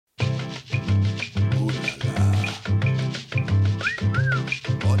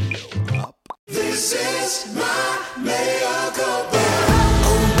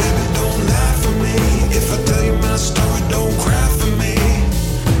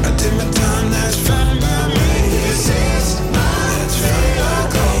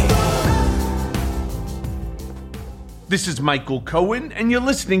This is Michael Cohen, and you're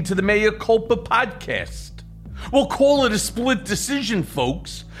listening to the Mea Culpa podcast. We'll call it a split decision,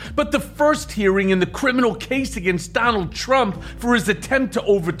 folks, but the first hearing in the criminal case against Donald Trump for his attempt to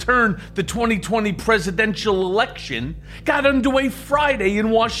overturn the 2020 presidential election got underway Friday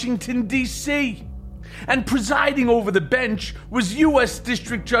in Washington, D.C. And presiding over the bench was U.S.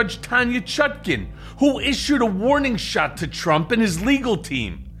 District Judge Tanya Chutkan, who issued a warning shot to Trump and his legal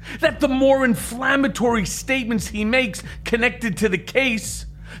team that the more inflammatory statements he makes connected to the case,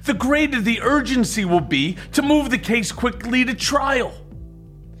 the greater the urgency will be to move the case quickly to trial.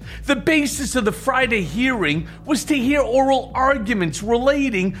 The basis of the Friday hearing was to hear oral arguments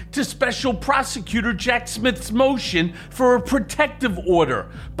relating to Special Prosecutor Jack Smith's motion for a protective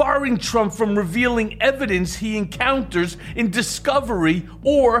order, barring Trump from revealing evidence he encounters in discovery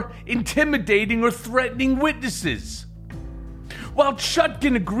or intimidating or threatening witnesses. While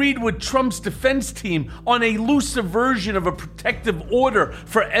Chutkan agreed with Trump's defense team on a looser version of a protective order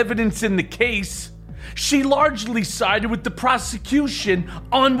for evidence in the case, she largely sided with the prosecution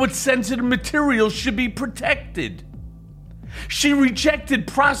on what sensitive materials should be protected. She rejected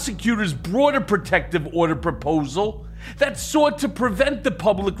prosecutors' broader protective order proposal that sought to prevent the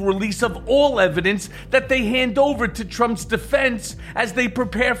public release of all evidence that they hand over to Trump's defense as they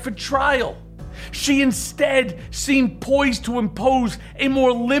prepare for trial. She instead seemed poised to impose a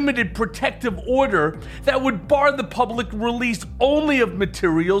more limited protective order that would bar the public release only of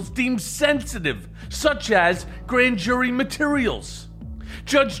materials deemed sensitive, such as grand jury materials.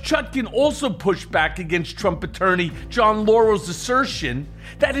 Judge Chutkan also pushed back against Trump attorney John Laurel's assertion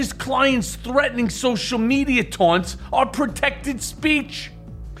that his client's threatening social media taunts are protected speech.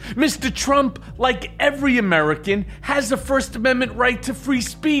 Mr. Trump, like every American, has a First Amendment right to free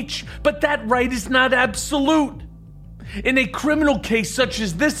speech, but that right is not absolute. In a criminal case such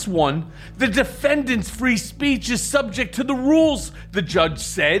as this one, the defendant's free speech is subject to the rules, the judge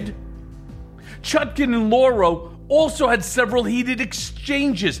said. Chutkan and Laurel also had several heated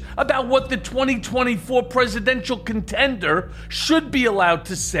exchanges about what the 2024 presidential contender should be allowed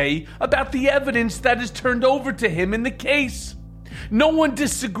to say about the evidence that is turned over to him in the case. No one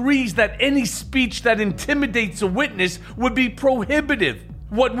disagrees that any speech that intimidates a witness would be prohibitive.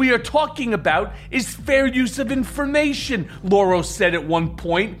 What we are talking about is fair use of information, Laurel said at one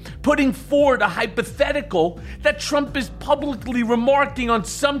point, putting forward a hypothetical that Trump is publicly remarking on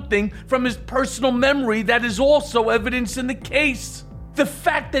something from his personal memory that is also evidence in the case. The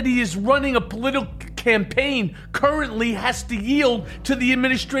fact that he is running a political campaign currently has to yield to the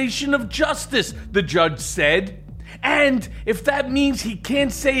administration of justice, the judge said. And if that means he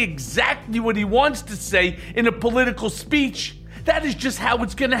can't say exactly what he wants to say in a political speech, that is just how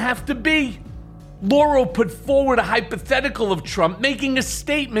it's going to have to be. Laurel put forward a hypothetical of Trump making a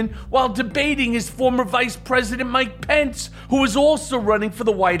statement while debating his former Vice President Mike Pence, who is also running for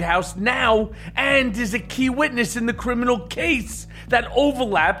the White House now and is a key witness in the criminal case that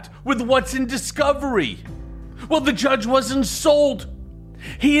overlapped with what's in discovery. Well, the judge wasn't sold.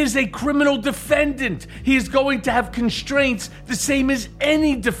 He is a criminal defendant. He is going to have constraints the same as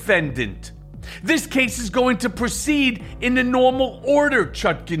any defendant. This case is going to proceed in the normal order,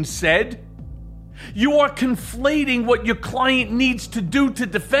 Chutkan said. You are conflating what your client needs to do to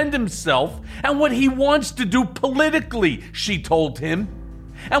defend himself and what he wants to do politically, she told him.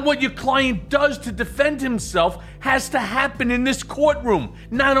 And what your client does to defend himself has to happen in this courtroom,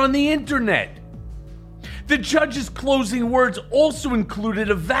 not on the internet. The judge's closing words also included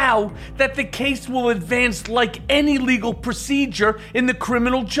a vow that the case will advance like any legal procedure in the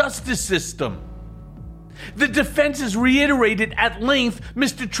criminal justice system. The defense has reiterated at length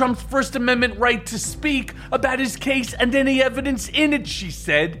Mr. Trump's First Amendment right to speak about his case and any evidence in it, she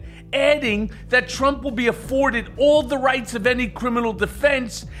said, adding that Trump will be afforded all the rights of any criminal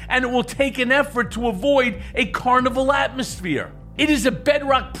defense and it will take an effort to avoid a carnival atmosphere. It is a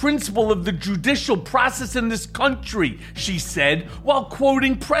bedrock principle of the judicial process in this country, she said, while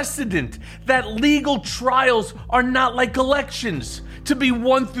quoting precedent, that legal trials are not like elections, to be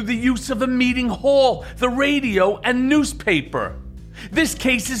won through the use of a meeting hall, the radio, and newspaper. This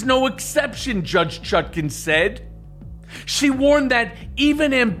case is no exception, Judge Chutkan said. She warned that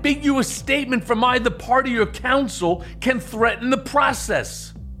even ambiguous statement from either party or counsel can threaten the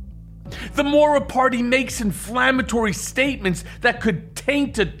process. The more a party makes inflammatory statements that could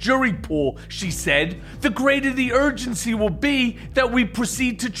taint a jury pool, she said, the greater the urgency will be that we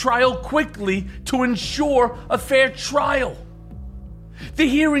proceed to trial quickly to ensure a fair trial. The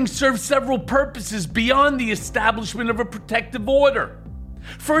hearing served several purposes beyond the establishment of a protective order.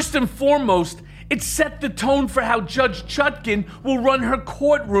 First and foremost, it set the tone for how Judge Chutkan will run her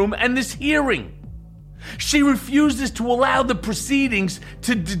courtroom and this hearing. She refuses to allow the proceedings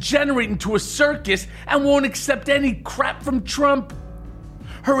to degenerate into a circus and won't accept any crap from Trump.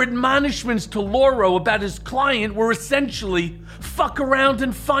 Her admonishments to Lauro about his client were essentially, fuck around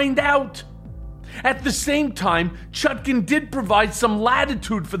and find out. At the same time, Chutkan did provide some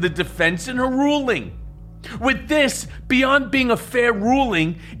latitude for the defense in her ruling. With this, beyond being a fair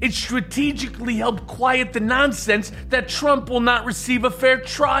ruling, it strategically helped quiet the nonsense that Trump will not receive a fair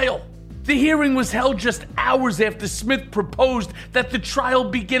trial. The hearing was held just hours after Smith proposed that the trial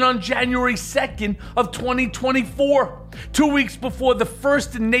begin on January 2nd of 2024, 2 weeks before the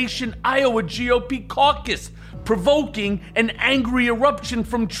first nation Iowa GOP caucus, provoking an angry eruption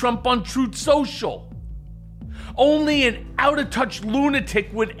from Trump on Truth Social. Only an out-of-touch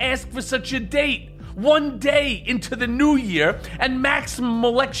lunatic would ask for such a date, 1 day into the new year and maximum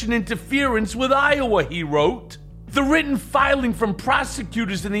election interference with Iowa, he wrote. The written filing from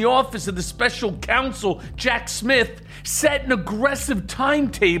prosecutors in the office of the special counsel, Jack Smith, set an aggressive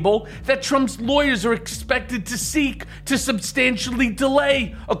timetable that Trump's lawyers are expected to seek to substantially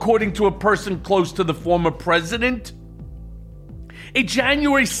delay, according to a person close to the former president. A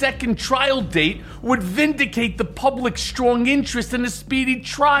January 2nd trial date would vindicate the public's strong interest in a speedy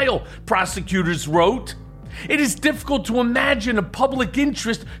trial, prosecutors wrote. It is difficult to imagine a public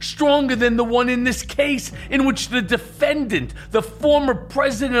interest stronger than the one in this case, in which the defendant, the former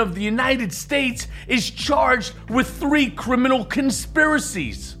president of the United States, is charged with 3 criminal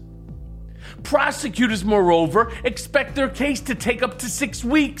conspiracies. Prosecutors, moreover, expect their case to take up to 6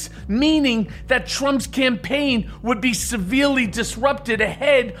 weeks, meaning that Trump's campaign would be severely disrupted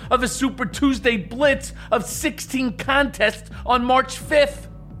ahead of a Super Tuesday blitz of 16 contests on March 5th.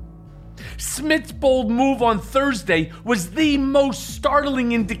 Smith's bold move on Thursday was the most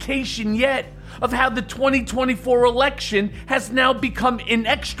startling indication yet of how the 2024 election has now become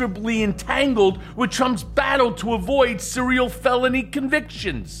inextricably entangled with Trump's battle to avoid serial felony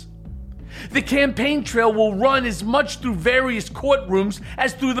convictions. The campaign trail will run as much through various courtrooms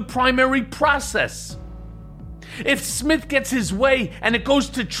as through the primary process. If Smith gets his way and it goes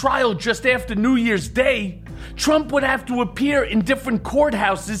to trial just after New Year's Day, Trump would have to appear in different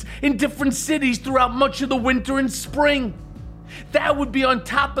courthouses in different cities throughout much of the winter and spring. That would be on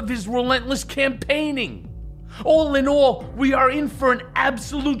top of his relentless campaigning. All in all, we are in for an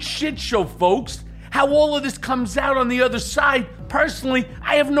absolute shit show, folks. How all of this comes out on the other side, personally,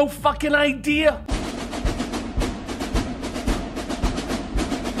 I have no fucking idea.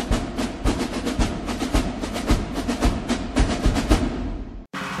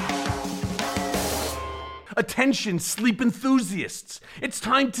 Attention, sleep enthusiasts. It's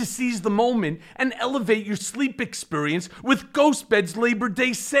time to seize the moment and elevate your sleep experience with GhostBed's Labor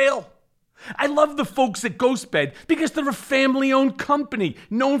Day sale. I love the folks at GhostBed because they're a family-owned company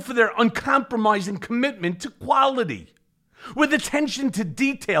known for their uncompromising commitment to quality. With attention to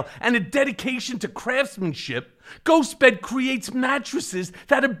detail and a dedication to craftsmanship, GhostBed creates mattresses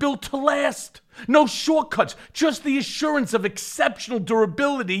that are built to last. No shortcuts, just the assurance of exceptional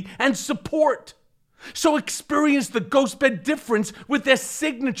durability and support. So experience the GhostBed difference with their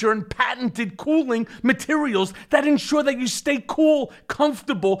signature and patented cooling materials that ensure that you stay cool,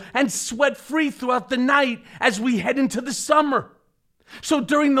 comfortable, and sweat-free throughout the night as we head into the summer. So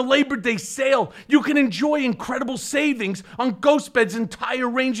during the Labor Day sale, you can enjoy incredible savings on GhostBed's entire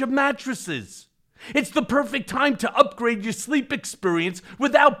range of mattresses. It's the perfect time to upgrade your sleep experience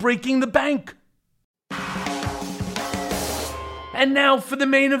without breaking the bank. And now for the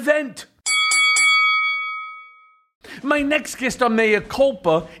main event. My next guest on Mea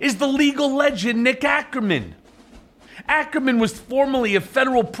Culpa is the legal legend Nick Akerman. Akerman was formerly a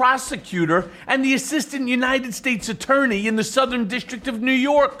federal prosecutor and the Assistant United States Attorney in the Southern District of New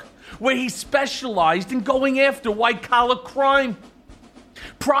York, where he specialized in going after white-collar crime.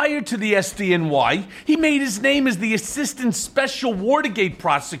 Prior to the SDNY, he made his name as the Assistant Special Watergate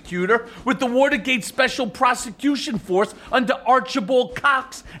Prosecutor with the Watergate Special Prosecution Force under Archibald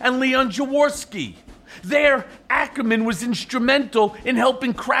Cox and Leon Jaworski. There, Akerman was instrumental in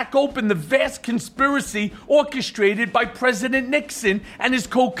helping crack open the vast conspiracy orchestrated by President Nixon and his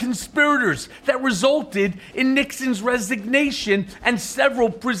co-conspirators that resulted in Nixon's resignation and several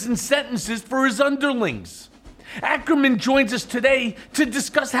prison sentences for his underlings. Akerman joins us today to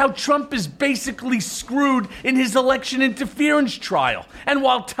discuss how Trump is basically screwed in his election interference trial, and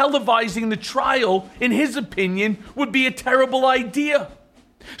while televising the trial, in his opinion, would be a terrible idea.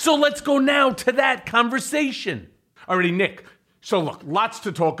 So let's go now to that conversation. Alrighty, Nick. So look, lots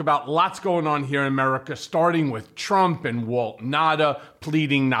to talk about, lots going on here in America, starting with Trump and Walt Nada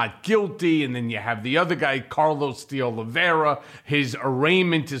pleading not guilty, and then you have the other guy, Carlos de Oliveira. His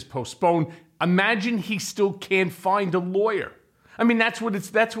arraignment is postponed. Imagine he still can't find a lawyer. I mean, that's what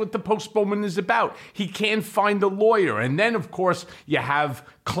the postponement is about. He can't find a lawyer. And then, of course, you have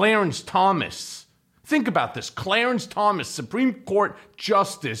Clarence Thomas. Think about this. Clarence Thomas, Supreme Court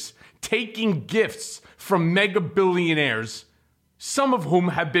Justice, taking gifts from mega billionaires, some of whom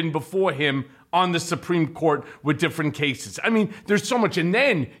have been before him on the Supreme Court with different cases. I mean, there's so much. And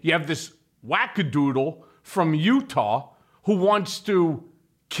then you have this wackadoodle from Utah who wants to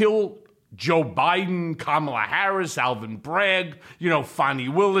kill Joe Biden, Kamala Harris, Alvin Bragg, Fani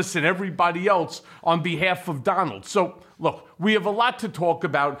Willis, and everybody else on behalf of Donald. So, look, we have a lot to talk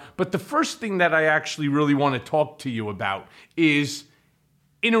about, but the first thing that I actually really want to talk to you about is,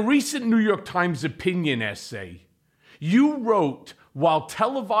 in a recent New York Times opinion essay, you wrote, while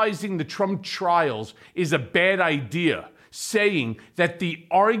televising the Trump trials is a bad idea, saying that the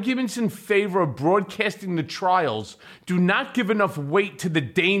arguments in favor of broadcasting the trials do not give enough weight to the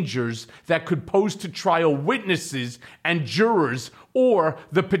dangers that could pose to trial witnesses and jurors or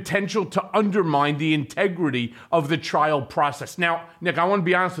the potential to undermine the integrity of the trial process. Now, Nick, I want to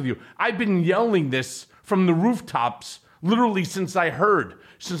be honest with you. I've been yelling this from the rooftops literally since I heard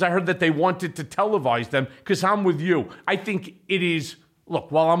that they wanted to televise them, because I'm with you. I think it is,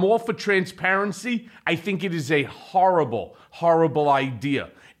 look, while I'm all for transparency, I think it is a horrible, horrible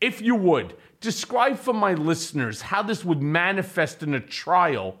idea. If you would, describe for my listeners how this would manifest in a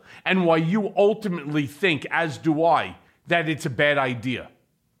trial and why you ultimately think, as do I, that it's a bad idea.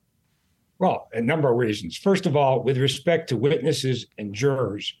 Well, a number of reasons. First of all, with respect to witnesses and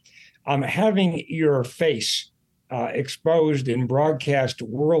jurors, having your face exposed and broadcast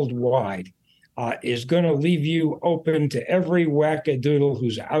worldwide is going to leave you open to every wackadoodle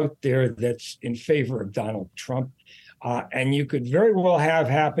who's out there that's in favor of Donald Trump. And you could very well have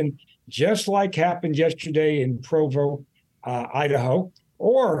happen, just like happened yesterday in Provo, Idaho,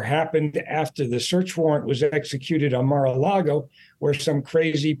 or happened after the search warrant was executed on Mar-a-Lago, where some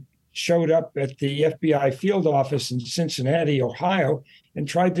crazy showed up at the FBI field office in Cincinnati, Ohio, and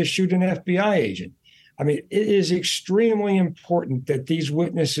tried to shoot an FBI agent. I mean, it is extremely important that these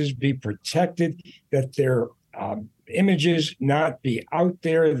witnesses be protected, that their images not be out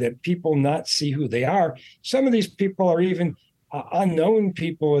there, that people not see who they are. Some of these people are even unknown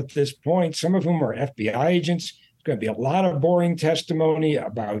people at this point, some of whom are FBI agents. There's going to be a lot of boring testimony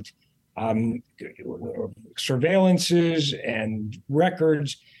about surveillances and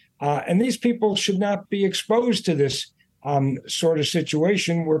records. And these people should not be exposed to this sort of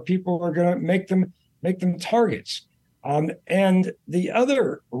situation where people are going to make them targets. And the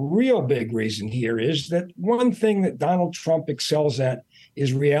other real big reason here is that one thing that Donald Trump excels at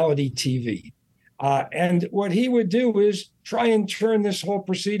is reality TV. And what he would do is try and turn this whole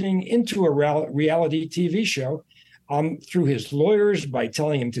proceeding into a reality TV show through his lawyers by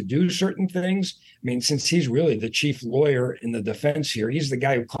telling him to do certain things. I mean, since he's really the chief lawyer in the defense here, he's the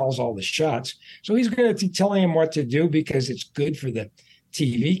guy who calls all the shots. So he's going to be telling him what to do because it's good for the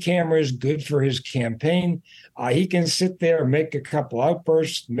TV cameras, good for his campaign. He can sit there, make a couple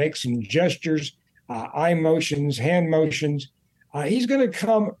outbursts, make some gestures, eye motions, hand motions. He's going to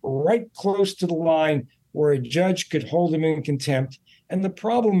come right close to the line where a judge could hold him in contempt. And the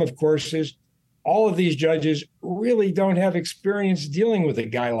problem, of course, is all of these judges really don't have experience dealing with a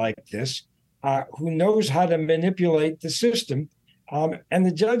guy like this, who knows how to manipulate the system. And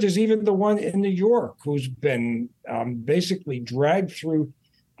the judge is even the one in New York who's been basically dragged through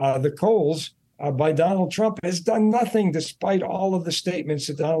the coals by Donald Trump, has done nothing despite all of the statements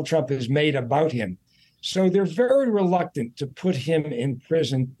that Donald Trump has made about him. So they're very reluctant to put him in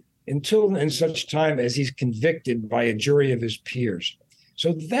prison until and such time as he's convicted by a jury of his peers.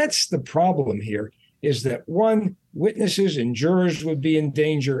 So that's the problem here, is that one, witnesses and jurors would be in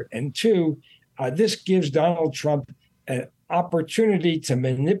danger, and two, this gives Donald Trump an opportunity to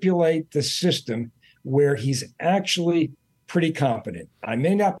manipulate the system where he's actually pretty competent. I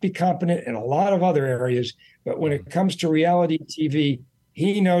may not be competent in a lot of other areas, but when it comes to reality TV,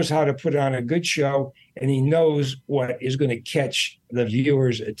 he knows how to put on a good show, and he knows what is going to catch the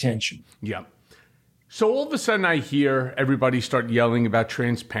viewer's attention. Yeah. So all of a sudden I hear everybody start yelling about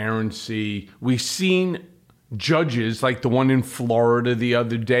transparency. We've seen judges like the one in Florida the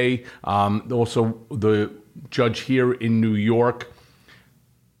other day, also the judge here in New York,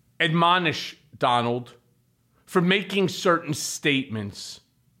 admonish Donald for making certain statements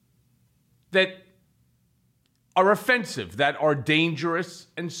that are offensive, that are dangerous,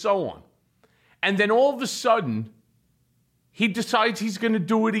 and so on. And then all of a sudden, he decides he's going to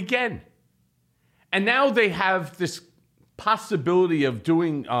do it again. And now they have this possibility of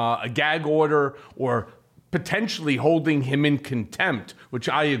doing a gag order or potentially holding him in contempt, which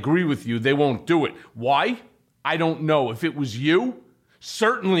I agree with you, they won't do it. Why? I don't know. If it was you,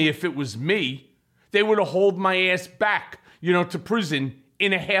 certainly if it was me, they would have hauled my ass back, to prison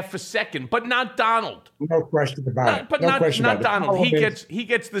in a half a second, but not Donald. No question about it. But not Donald. He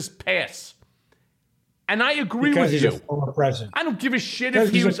gets this pass. And I agree with you. Because he's a former president. I don't give a shit if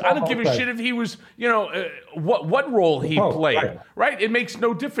he was. I don't give a shit if he was. What role he played. Right? It makes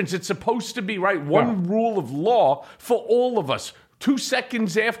no difference. It's supposed to be right. One rule of law for all of us. 2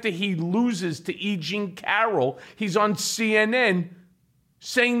 seconds after he loses to E. Jean Carroll, he's on CNN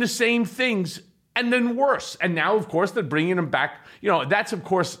saying the same things and then worse. And now, of course, they're bringing him back. That's of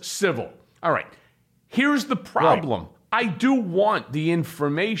course civil. All right. Here's the problem. Right. I do want the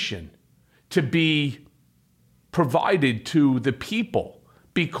information to be provided to the people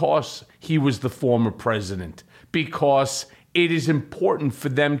because he was the former president, because it is important for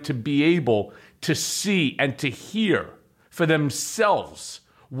them to be able to see and to hear for themselves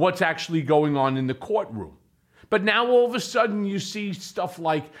what's actually going on in the courtroom. But now all of a sudden you see stuff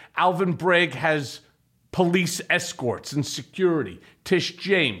like Alvin Bragg has police escorts and security, Tish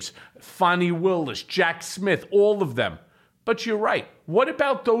James, Fonnie Willis, Jack Smith, all of them. But you're right. What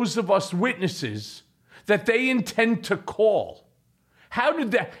about those of us witnesses that they intend to call? How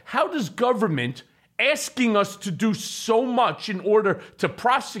does government asking us to do so much in order to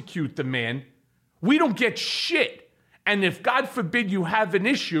prosecute the man, we don't get shit? And if, God forbid, you have an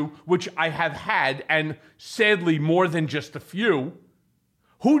issue, which I have had, and sadly more than just a few,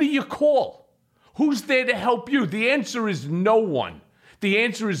 who do you call? Who's there to help you? The answer is no one. The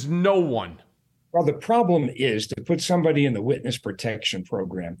answer is no one. Well, the problem is to put somebody in the witness protection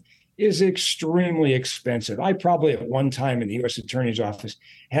program is extremely expensive. I probably at one time in the U.S. Attorney's Office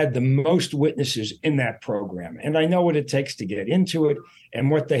had the most witnesses in that program. And I know what it takes to get into it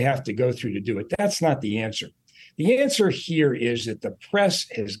and what they have to go through to do it. That's not the answer. The answer here is that the press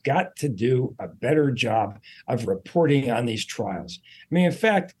has got to do a better job of reporting on these trials. I mean, in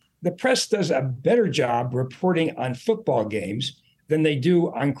fact, the press does a better job reporting on football games than they do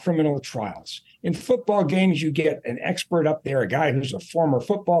on criminal trials. In football games, you get an expert up there, a guy who's a former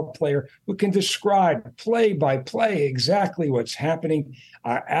football player who can describe play by play exactly what's happening,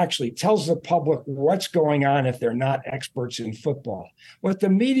 actually tells the public what's going on if they're not experts in football. What the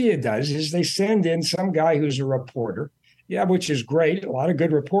media does is they send in some guy who's a reporter, which is great, a lot of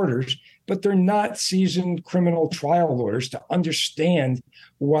good reporters, but they're not seasoned criminal trial lawyers to understand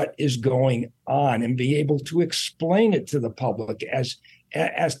what is going on and be able to explain it to the public as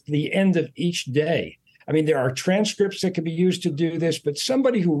the end of each day. I mean, there are transcripts that can be used to do this, but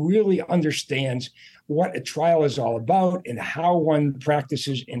somebody who really understands what a trial is all about and how one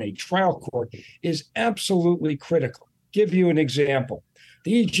practices in a trial court is absolutely critical. Give you an example.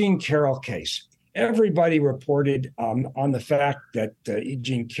 The E. Jean Carroll case. Everybody reported on the fact that E.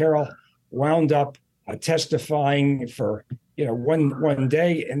 Jean Carroll wound up testifying for one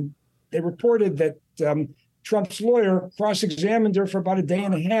day, and they reported that Trump's lawyer cross-examined her for about a day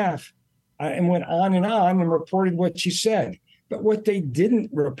and a half and went on and reported what she said. But what they didn't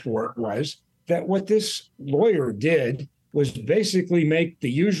report was that what this lawyer did was basically make the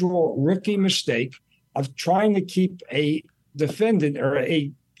usual rookie mistake of trying to keep a defendant or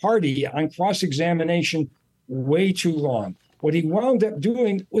a party on cross-examination way too long. What he wound up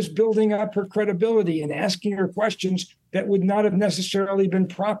doing was building up her credibility and asking her questions that would not have necessarily been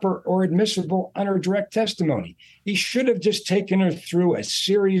proper or admissible on her direct testimony. He should have just taken her through a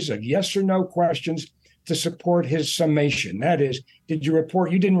series of yes or no questions to support his summation. That is, you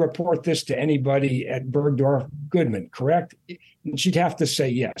didn't report this to anybody at Bergdorf Goodman, correct? And she'd have to say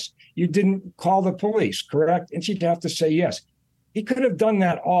yes. You didn't call the police, correct? And she'd have to say yes. He could have done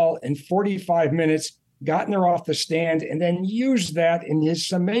that all in 45 minutes, gotten her off the stand, and then used that in his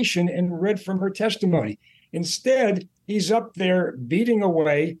summation and read from her testimony. Instead, he's up there beating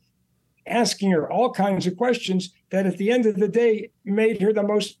away, asking her all kinds of questions that at the end of the day made her the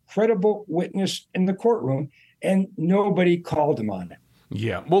most credible witness in the courtroom, and nobody called him on it.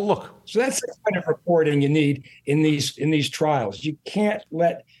 Yeah, well, look. So that's the kind of reporting you need in these trials. You can't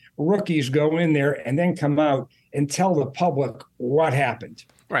let rookies go in there and then come out and tell the public what happened.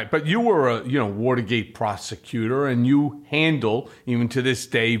 Right, but you were a Watergate prosecutor, and you handle, even to this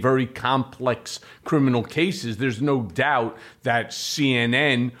day, very complex criminal cases. There's no doubt that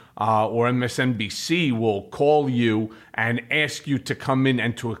CNN or MSNBC will call you and ask you to come in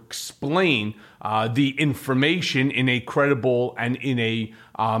and to explain the information in a credible and in a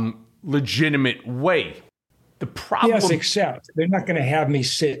legitimate way. The problem, yes, except they're not going to have me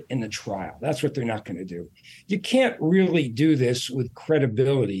sit in the trial. That's what they're not going to do. You can't really do this with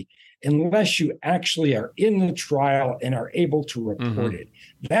credibility unless you actually are in the trial and are able to report it.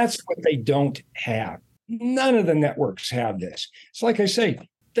 That's what they don't have. None of the networks have this. It's like I say,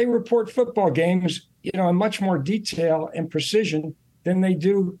 they report football games, in much more detail and precision than they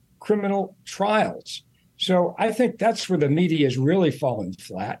do criminal trials. So I think that's where the media is really falling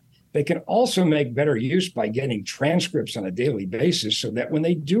flat. They can also make better use by getting transcripts on a daily basis so that when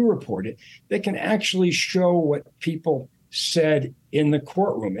they do report it, they can actually show what people said in the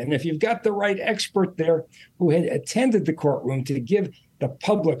courtroom. And if you've got the right expert there who had attended the courtroom to give the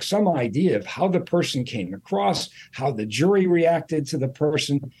public some idea of how the person came across, how the jury reacted to the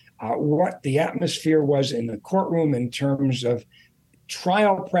person, what the atmosphere was in the courtroom in terms of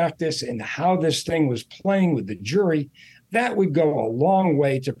trial practice and how this thing was playing with the jury, that would go a long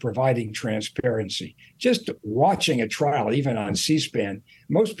way to providing transparency. Just watching a trial, even on C-SPAN,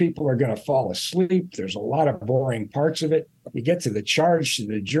 most people are going to fall asleep. There's a lot of boring parts of it. You get to the charge, to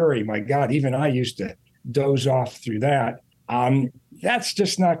the jury. My God, even I used to doze off through that. That's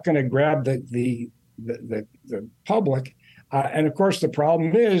just not going to grab the public. And of course, the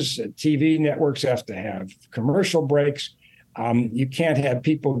problem is TV networks have to have commercial breaks. You can't have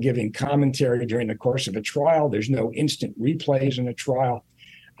people giving commentary during the course of a trial. There's no instant replays in a trial.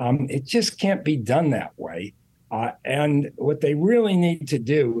 It just can't be done that way. And what they really need to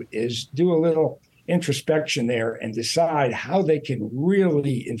do is do a little introspection there and decide how they can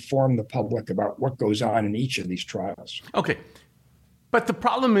really inform the public about what goes on in each of these trials. Okay. But the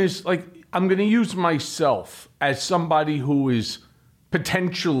problem is, I'm going to use myself as somebody who is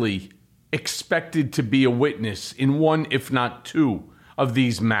potentially expected to be a witness in one, if not two, of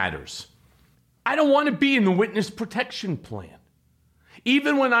these matters. I don't want to be in the witness protection plan.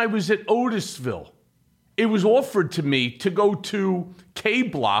 Even when I was at Otisville, it was offered to me to go to K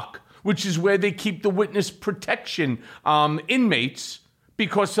Block, which is where they keep the witness protection inmates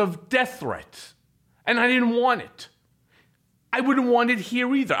because of death threats. And I didn't want it. I wouldn't want it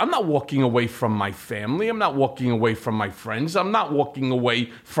here either. I'm not walking away from my family. I'm not walking away from my friends. I'm not walking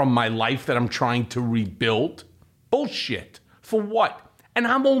away from my life that I'm trying to rebuild. Bullshit. For what? And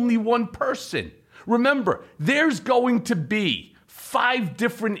I'm only one person. Remember, there's going to be 5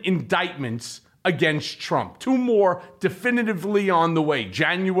 different indictments against Trump. 2 more definitively on the way.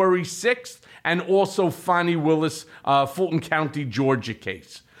 January 6th and also Fani Willis, Fulton County, Georgia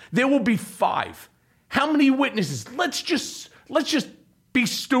case. There will be 5. How many witnesses? Let's just be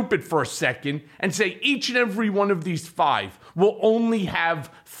stupid for a second and say each and every one of these 5 will only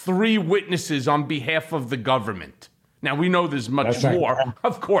have 3 witnesses on behalf of the government. Now, we know there's much more.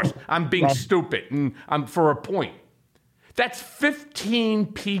 Of course, I'm being stupid and I'm for a point. That's 15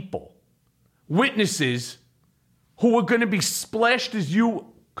 people, witnesses, who are going to be splashed, as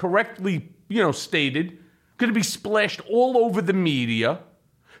you correctly, stated, going to be splashed all over the media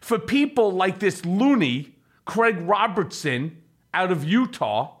for people like this loony, Craig Robertson, out of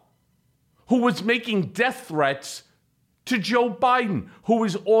Utah, who was making death threats to Joe Biden, who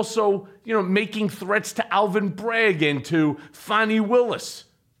was also, making threats to Alvin Bragg and to Fani Willis.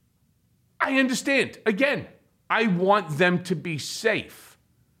 I understand. Again, I want them to be safe.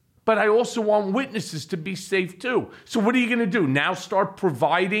 But I also want witnesses to be safe too. So what are you going to do? Now start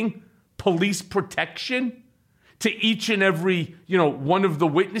providing police protection to each and every, one of the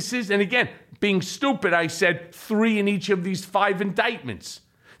witnesses? And again, being stupid, I said 3 in each of these 5 indictments.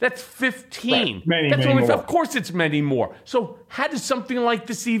 That's 15. Right. That's many only, more. Of course it's many more. So how does something like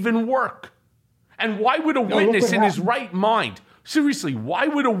this even work? And why would a witness in his right mind, seriously, why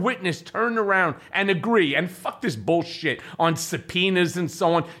would a witness turn around and agree and fuck this bullshit on subpoenas and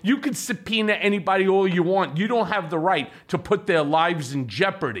so on? You can subpoena anybody all you want. You don't have the right to put their lives in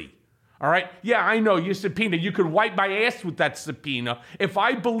jeopardy. All right? Yeah, I know, you subpoena. You could wipe my ass with that subpoena. If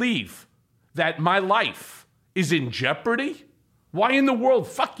I believe that my life is in jeopardy, why in the world?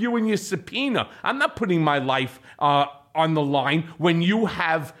 Fuck you and your subpoena. I'm not putting my life on the line when you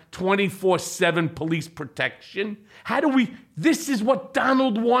have 24/7 police protection. This is what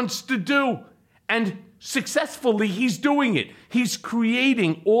Donald wants to do. And successfully, he's doing it. He's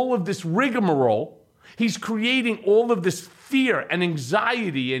creating all of this rigmarole. He's creating all of this fear and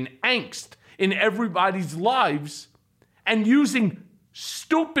anxiety and angst in everybody's lives and using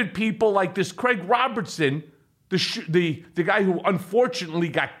stupid people like this Craig Robertson, the guy who unfortunately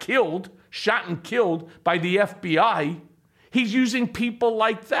got killed, shot and killed by the FBI. He's using people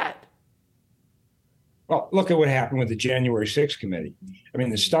like that. Well, look at what happened with the January 6th committee. I mean,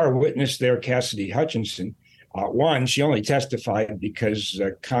 the star witness there, Cassidy Hutchinson, she only testified because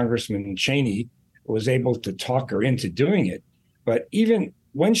Congressman Cheney was able to talk her into doing it. But even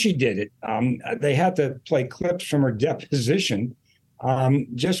when she did it, they had to play clips from her deposition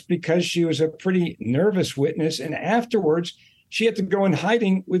just because she was a pretty nervous witness. And afterwards, she had to go in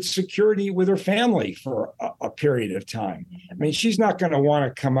hiding with security with her family for a period of time. I mean, she's not going to want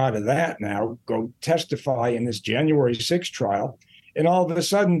to come out of that now, go testify in this January 6th trial, and all of a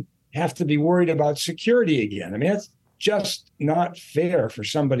sudden have to be worried about security again. I mean, that's just not fair for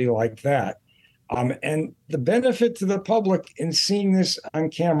somebody like that. And the benefit to the public in seeing this on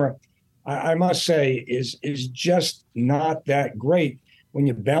camera, I must say, is just not that great when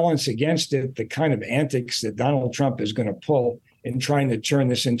you balance against it the kind of antics that Donald Trump is going to pull in trying to turn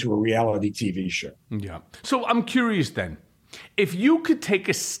this into a reality TV show. Yeah. So I'm curious then, if you could take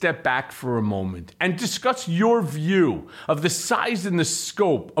a step back for a moment and discuss your view of the size and the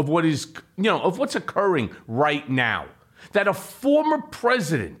scope of what is, of what's occurring right now, that a former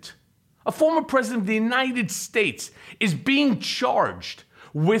president of the United States is being charged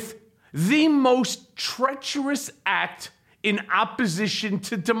with the most treacherous act in opposition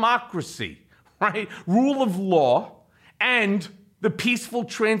to democracy, right? Rule of law and the peaceful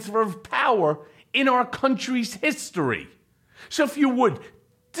transfer of power in our country's history. So if you would,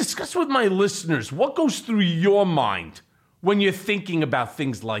 discuss with my listeners what goes through your mind when you're thinking about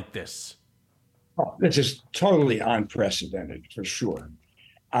things like this. Oh, this is totally unprecedented, for sure.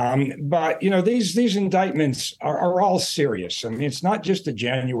 But, these indictments are all serious. I mean, it's not just the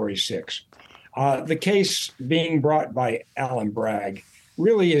January 6th. The case being brought by Alan Bragg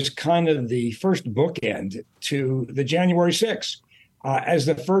really is kind of the first bookend to the January 6th. As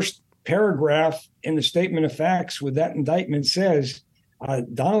the first paragraph in the statement of facts with that indictment says,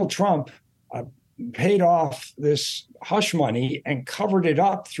 Donald Trump paid off this hush money and covered it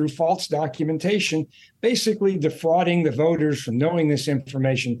up through false documentation, basically defrauding the voters from knowing this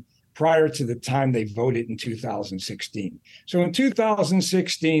information prior to the time they voted in 2016. So in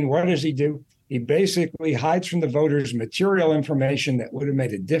 2016, what does he do? He basically hides from the voters material information that would have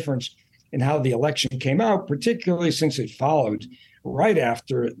made a difference in how the election came out, particularly since it followed right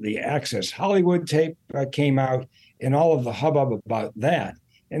after the Access Hollywood tape came out and all of the hubbub about that.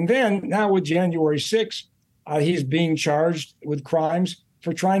 And then now with January 6th, he's being charged with crimes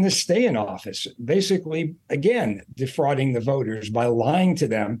for trying to stay in office, basically, again, defrauding the voters by lying to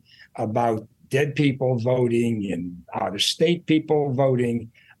them about dead people voting and out-of-state people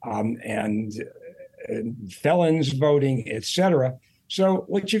voting and felons voting, et cetera. So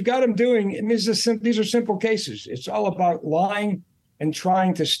what you've got him doing, and these are simple cases. It's all about lying and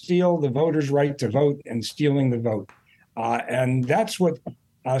trying to steal the voters' right to vote and stealing the vote. And that's what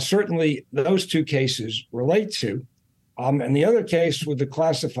certainly those two cases relate to. And the other case with the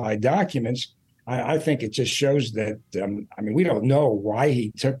classified documents, I think it just shows that, we don't know why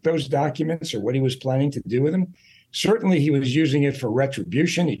he took those documents or what he was planning to do with them. Certainly he was using it for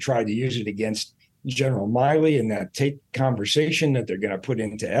retribution. He tried to use it against General Miley in that tape conversation that they're going to put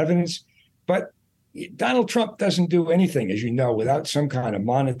into evidence. But Donald Trump doesn't do anything, as you know, without some kind of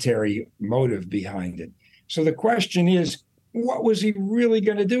monetary motive behind it. So the question is, what was he really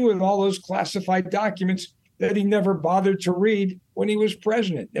going to do with all those classified documents that he never bothered to read when he was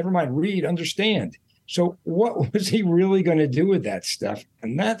president? Never mind read, understand. So what was he really going to do with that stuff?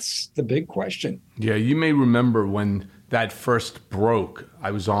 And that's the big question. Yeah, you may remember when that first broke,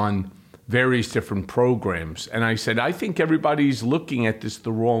 I was on various different programs, and I said, I think everybody's looking at this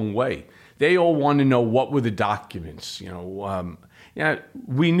the wrong way. They all want to know what were the documents.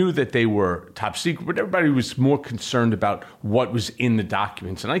 We knew that they were top secret, but everybody was more concerned about what was in the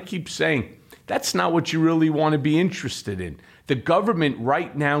documents. And I keep saying, that's not what you really want to be interested in. The government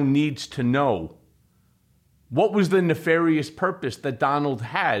right now needs to know what was the nefarious purpose that Donald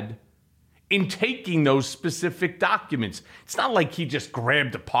had in taking those specific documents. It's not like he just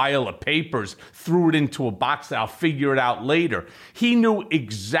grabbed a pile of papers, threw it into a box, I'll figure it out later. He knew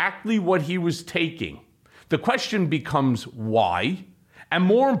exactly what he was taking. The question becomes why, and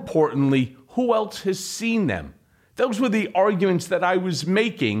more importantly, who else has seen them? Those were the arguments that I was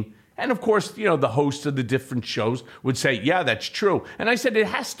making. And of course, the hosts of the different shows would say, yeah, that's true. And I said, it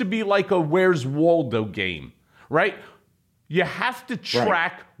has to be like a Where's Waldo game, right? You have to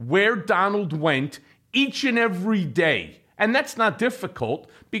track where Donald went each and every day. And that's not difficult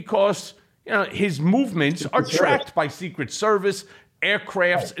because his movements are tracked by Secret Service,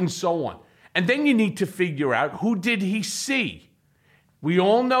 aircrafts, and so on. And then you need to figure out, who did he see? We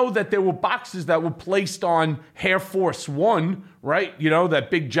all know that there were boxes that were placed on Air Force One, right?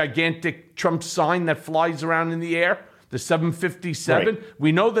 That big gigantic Trump sign that flies around in the air. The 757, right.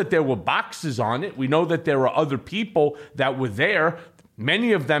 We know that there were boxes on it. We know that there are other people that were there.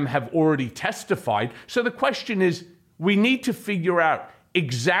 Many of them have already testified. So the question is, we need to figure out,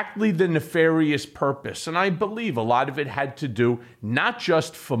 exactly the nefarious purpose. And I believe a lot of it had to do not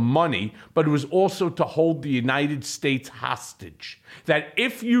just for money, but it was also to hold the United States hostage. That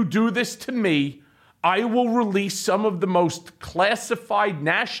if you do this to me, I will release some of the most classified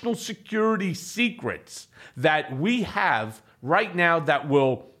national security secrets that we have right now that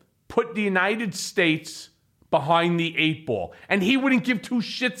will put the United States behind the eight ball. And he wouldn't give two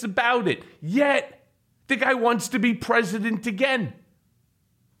shits about it. Yet, the guy wants to be president again.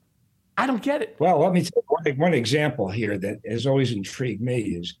 I don't get it. Well, let me take one example here that has always intrigued me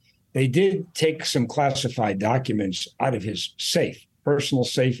is they did take some classified documents out of his safe, personal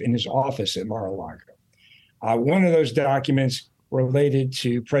safe in his office at Mar-a-Lago. One of those documents related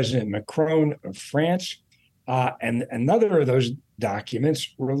to President Macron of France, and another of those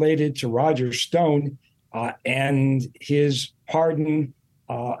documents related to Roger Stone and his pardon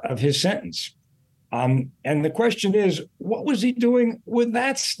of his sentence. And the question is, what was he doing with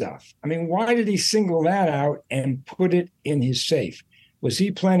that stuff? I mean, why did he single that out and put it in his safe? Was he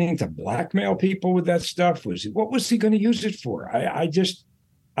planning to blackmail people with that stuff? What was he going to use it for?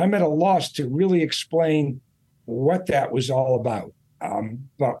 I'm at a loss to really explain what that was all about.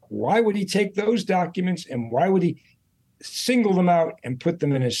 But why would he take those documents and why would he single them out and put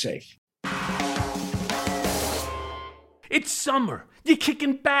them in his safe? It's summer. You're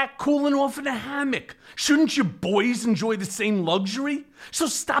kicking back, cooling off in a hammock. Shouldn't your boys enjoy the same luxury? So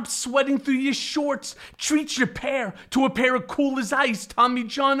stop sweating through your shorts. Treat your pair to a pair of cool as ice Tommy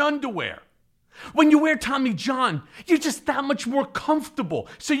John underwear. When you wear Tommy John, you're just that much more comfortable,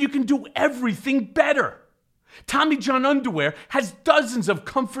 so you can do everything better. Tommy John underwear has dozens of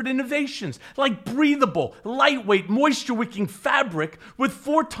comfort innovations, like breathable, lightweight, moisture-wicking fabric with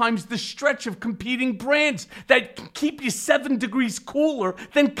 4 times the stretch of competing brands that can keep you 7 degrees cooler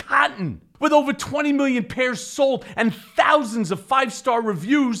than cotton. With over 20 million pairs sold and thousands of 5-star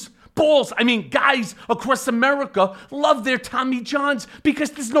reviews, guys across America love their Tommy Johns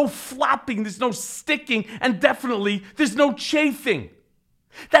because there's no flopping, there's no sticking, and definitely there's no chafing.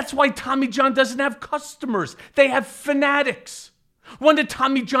 That's why Tommy John doesn't have customers. They have fanatics. One of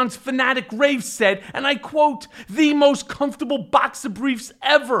Tommy John's fanatic raves said, and I quote, "The most comfortable boxer briefs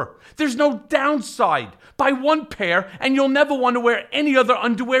ever. There's no downside. Buy one pair and you'll never want to wear any other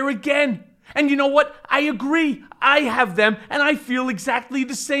underwear again." And you know what? I agree. I have them and I feel exactly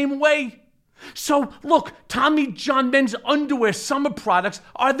the same way. So look, Tommy John men's underwear summer products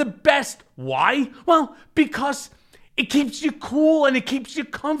are the best. Why? Well, because it keeps you cool and it keeps you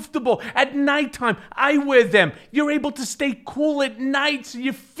comfortable. At nighttime, I wear them. You're able to stay cool at night so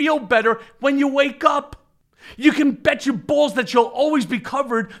you feel better when you wake up. You can bet your balls that you'll always be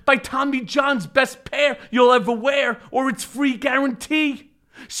covered by Tommy John's best pair you'll ever wear, or its free guarantee.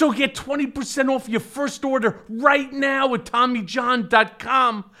 So get 20% off your first order right now at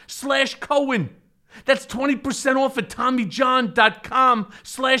TommyJohn.com/Cohen. That's 20% off at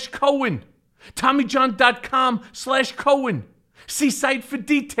TommyJohn.com/Cohen. TommyJohn.com/Cohen. See site for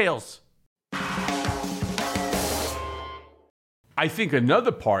details. I think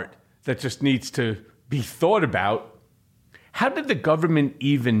another part that just needs to be thought about, how did the government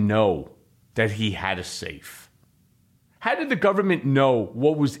even know that he had a safe? How did the government know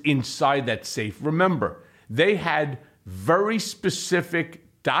what was inside that safe? Remember, they had very specific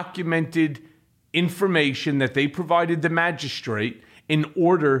documented information that they provided the magistrate in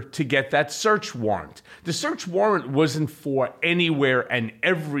order to get that search warrant. The search warrant wasn't for anywhere and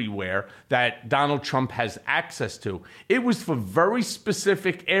everywhere that Donald Trump has access to. It was for very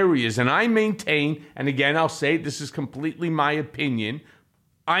specific areas. And I maintain, and again, I'll say this is completely my opinion,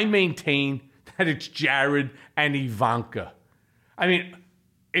 I maintain that it's Jared and Ivanka. I mean,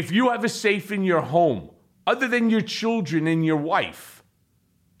 if you have a safe in your home, other than your children and your wife,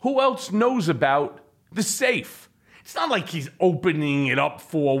 who else knows about the safe? It's not like he's opening it up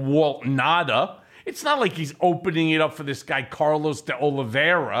for Walt Nada. It's not like he's opening it up for this guy Carlos de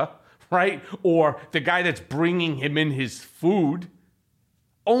Oliveira, right? Or the guy that's bringing him in his food.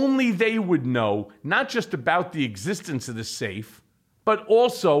 Only they would know not just about the existence of the safe, but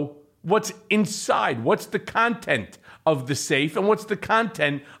also what's inside, what's the content of the safe, and what's the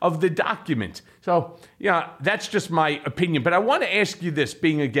content of the document. So, yeah, that's just my opinion. But I want to ask you this,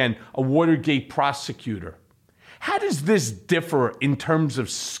 being, again, a Watergate prosecutor. How does this differ in terms of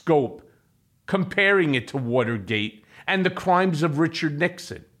scope, comparing it to Watergate and the crimes of Richard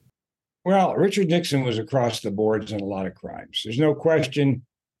Nixon? Well, Richard Nixon was across the boards in a lot of crimes. There's no question.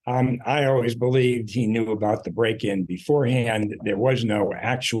 I always believed he knew about the break-in beforehand. There was no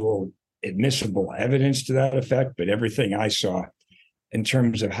actual admissible evidence to that effect, but everything I saw in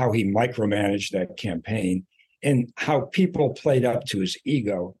terms of how he micromanaged that campaign and how people played up to his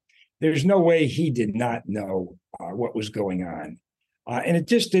ego, there's no way he did not know what was going on. And it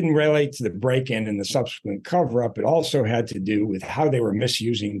just didn't relate to the break-in and the subsequent cover-up. It also had to do with how they were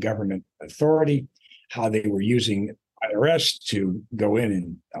misusing government authority, how they were using IRS to go in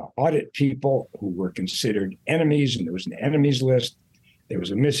and audit people who were considered enemies, and there was an enemies list. There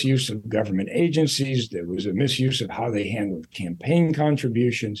was a misuse of government agencies. There was a misuse of how they handled campaign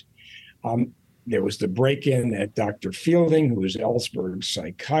contributions. There was the break-in at Dr. Fielding, who was Ellsberg's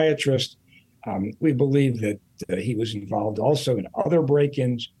psychiatrist. We believe that he was involved also in other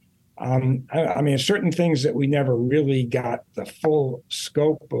break-ins. I mean, certain things that we never really got the full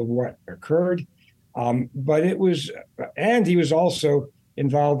scope of what occurred. But it was, and he was also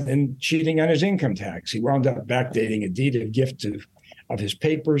involved in cheating on his income tax. He wound up backdating a deed of gift of his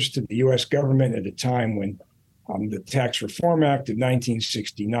papers to the U.S. government at a time when the Tax Reform Act of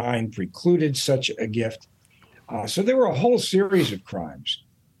 1969 precluded such a gift. So there were a whole series of crimes.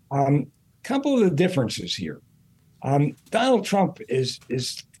 Couple of the differences here. Donald Trump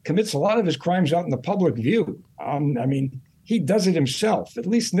commits a lot of his crimes out in the public view. I mean, he does it himself. At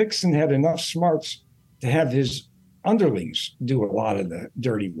least Nixon had enough smarts to have his underlings do a lot of the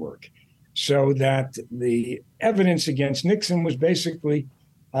dirty work, so that the evidence against Nixon was basically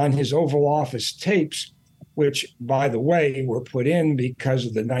on his Oval Office tapes, which, by the way, were put in because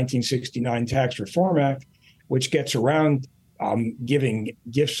of the 1969 Tax Reform Act, which gets around giving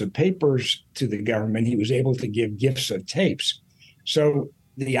gifts of papers to the government. He was able to give gifts of tapes. So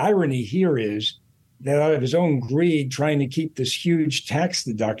the irony here is that out of his own greed, trying to keep this huge tax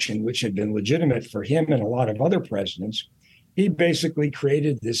deduction, which had been legitimate for him and a lot of other presidents, he basically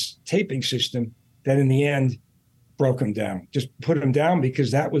created this taping system that in the end broke him down, just put him down,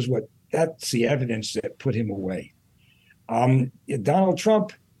 because that's the evidence that put him away. Donald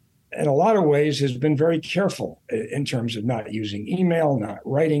Trump, in a lot of ways, has been very careful in terms of not using email, not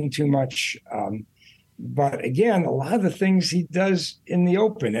writing too much. But again, a lot of the things he does in the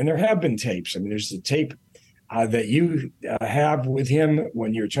open, and there have been tapes. I mean, there's the tape that you have with him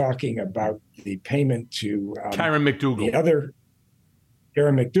when you're talking about the payment to Karen McDougal. The other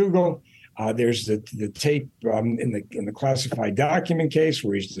Karen McDougal. There's the tape in the classified document case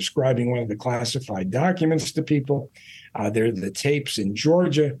where he's describing one of the classified documents to people. There are the tapes in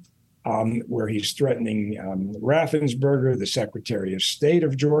Georgia where he's threatening Raffensperger, the Secretary of State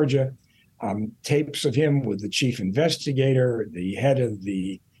of Georgia. Tapes of him with the chief investigator, the head of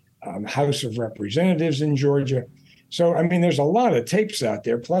the House of Representatives in Georgia. So, I mean, there's a lot of tapes out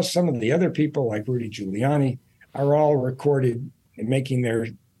there, plus some of the other people like Rudy Giuliani are all recorded and making their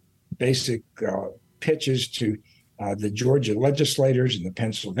basic pitches to the Georgia legislators and the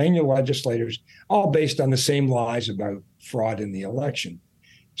Pennsylvania legislators, all based on the same lies about fraud in the election.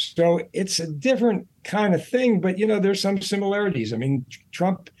 So it's a different kind of thing, but, there's some similarities. I mean,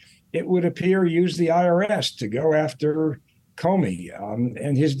 Trump, it would appear, used the IRS to go after Comey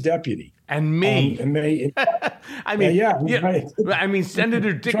and his deputy. And me. I mean,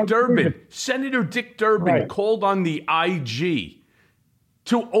 Senator Dick Durbin. Senator Dick Durbin called on the IG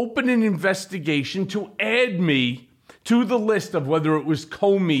to open an investigation to add me to the list of whether it was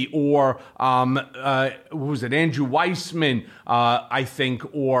Comey or was it Andrew Weissman, I think,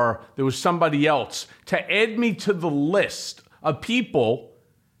 or there was somebody else, to add me to the list of people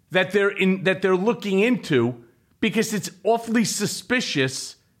that they're looking into, because it's awfully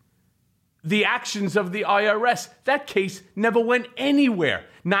suspicious, the actions of the IRS. That case never went anywhere.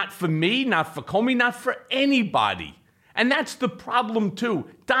 Not for me, not for Comey, not for anybody. And that's the problem too.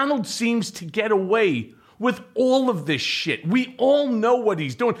 Donald seems to get away with all of this shit. We all know what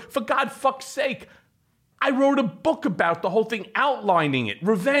he's doing. For God fuck's sake, I wrote a book about the whole thing, outlining it.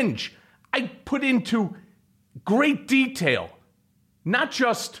 Revenge. I put into great detail not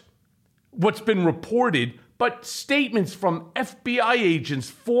just what's been reported, but statements from FBI agents,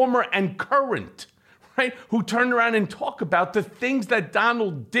 former and current, right, who turn around and talk about the things that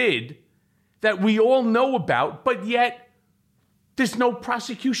Donald did that we all know about, but yet there's no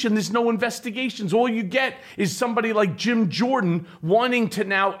prosecution, there's no investigations. All you get is somebody like Jim Jordan wanting to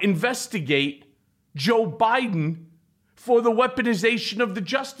now investigate Joe Biden for the weaponization of the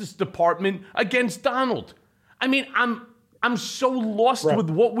Justice Department against Donald. I mean, I'm so lost with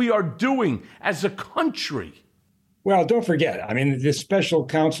what we are doing as a country. Well, don't forget, I mean, this special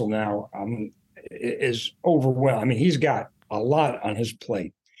counsel now is overwhelmed. I mean, he's got a lot on his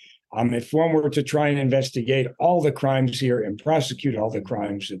plate. If one were to try and investigate all the crimes here and prosecute all the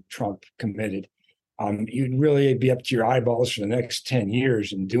crimes that Trump committed, you'd really be up to your eyeballs for the next 10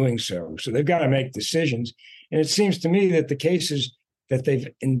 years in doing so. So they've got to make decisions. And it seems to me that the cases that they've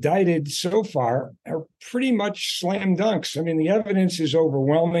indicted so far are pretty much slam dunks. I mean, the evidence is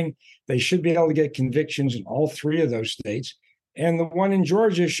overwhelming. They should be able to get convictions in all three of those states, and the one in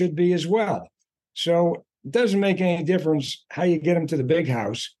Georgia should be as well. So it doesn't make any difference how you get them to the big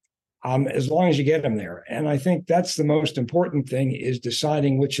house, as long as you get them there. And I think that's the most important thing, is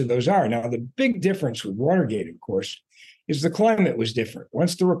deciding which of those are. Now, the big difference with Watergate, of course, is the climate was different.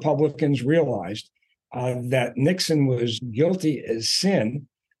 Once the Republicans realized that Nixon was guilty as sin,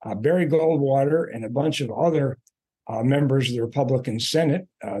 Barry Goldwater and a bunch of other members of the Republican Senate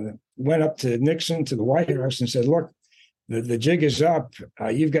went up to Nixon, to the White House, and said, look, the jig is up.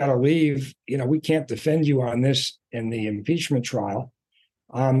 You've got to leave. We can't defend you on this in the impeachment trial.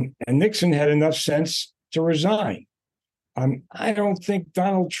 And Nixon had enough sense to resign. I don't think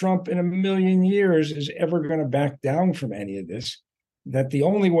Donald Trump in a million years is ever going to back down from any of this. That the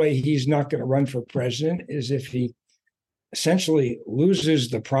only way he's not going to run for president is if he essentially loses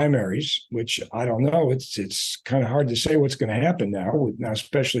the primaries, which I don't know. It's kind of hard to say what's going to happen now,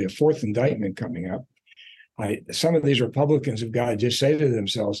 especially a fourth indictment coming up. Some of these Republicans have got to just say to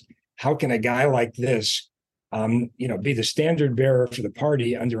themselves, how can a guy like this, be the standard bearer for the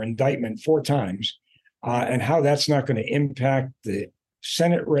party under indictment 4 times, and how that's not going to impact the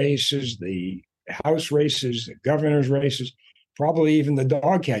Senate races, the House races, the governor's races, probably even the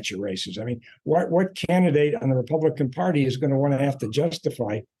dog catcher races. I mean, what candidate on the Republican Party is going to want to have to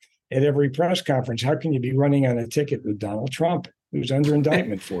justify at every press conference? How can you be running on a ticket with Donald Trump, who's under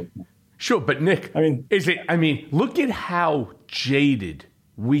indictment for it? Sure, but Nick, look at how jaded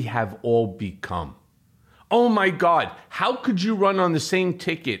we have all become. Oh my God, how could you run on the same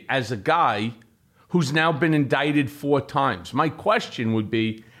ticket as a guy who's now been indicted 4 times? My question would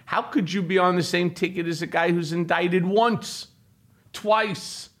be, how could you be on the same ticket as a guy who's indicted once,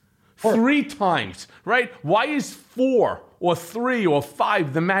 twice, 3 times, right? Why is 4 or 3 or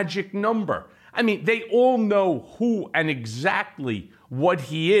 5 the magic number? I mean, they all know who and exactly what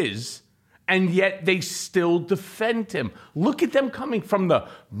he is, and yet they still defend him. Look at them coming from the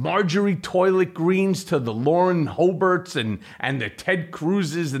Marjorie Toilet Greens to the Lauren Hobarts and the Ted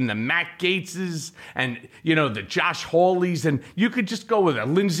Cruzes and the Matt Gateses and, the Josh Hawleys. And you could just go with the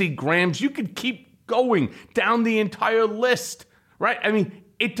Lindsey Grahams. You could keep going down the entire list, right? I mean,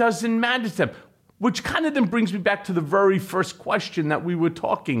 it doesn't matter to them, which kind of then brings me back to the very first question that we were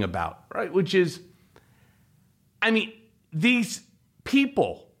talking about, right? Which is, these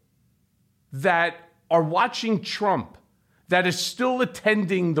people that are watching Trump, that is still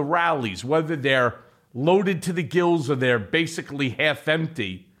attending the rallies, whether they're loaded to the gills or they're basically half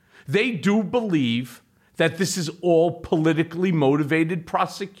empty, they do believe that this is all politically motivated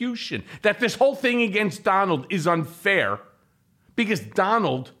prosecution, that this whole thing against Donald is unfair because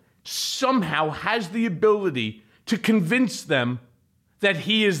Donald somehow has the ability to convince them that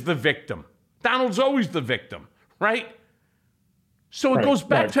he is the victim. Donald's always the victim, right? So it goes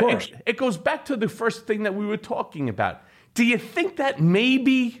back to the first thing that we were talking about. Do you think that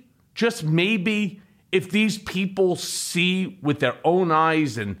maybe, just maybe, if these people see with their own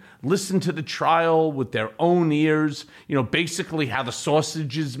eyes and listen to the trial with their own ears, basically how the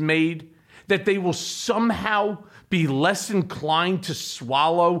sausage is made, that they will somehow be less inclined to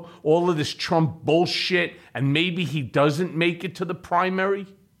swallow all of this Trump bullshit and maybe he doesn't make it to the primary?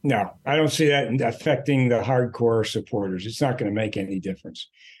 No, I don't see that affecting the hardcore supporters. It's not going to make any difference.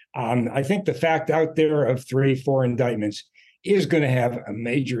 I think the fact out there of 3, 4 indictments is going to have a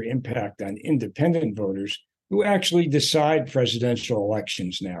major impact on independent voters who actually decide presidential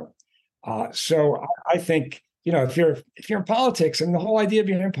elections now. So I think, if you're in politics, the whole idea of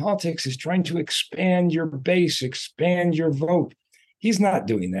being in politics is trying to expand your base, expand your vote. He's not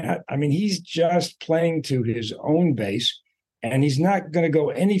doing that. He's just playing to his own base. And he's not going to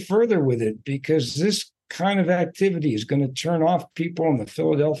go any further with it because this kind of activity is going to turn off people in the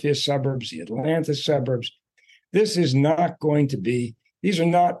Philadelphia suburbs, the Atlanta suburbs. This is not going to be, these are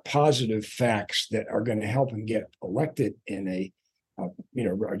not positive facts that are going to help him get elected in a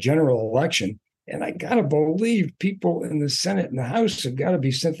general election. And I got to believe people in the Senate and the House have got to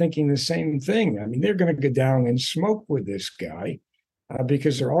be thinking the same thing. They're going to go down and smoke with this guy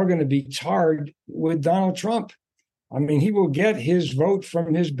because they're all going to be tarred with Donald Trump. He will get his vote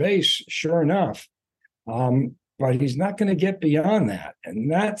from his base, sure enough, but he's not going to get beyond that.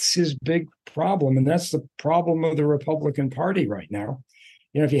 And that's his big problem. And that's the problem of the Republican Party right now.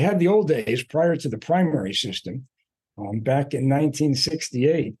 If you had the old days prior to the primary system, back in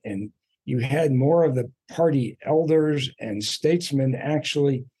 1968, and you had more of the party elders and statesmen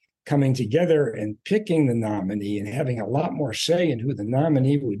actually coming together and picking the nominee and having a lot more say in who the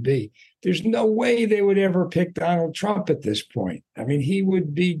nominee would be, there's no way they would ever pick Donald Trump at this point. I mean, he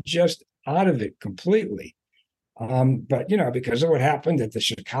would be just out of it completely. But, because of what happened at the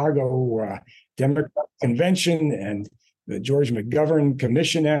Chicago Democrat Convention and the George McGovern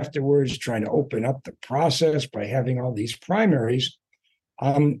Commission afterwards, trying to open up the process by having all these primaries,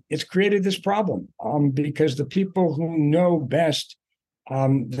 it's created this problem because the people who know best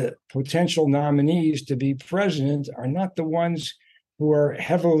the potential nominees to be president are not the ones who are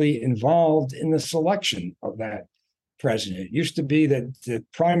heavily involved in the selection of that president. It used to be that the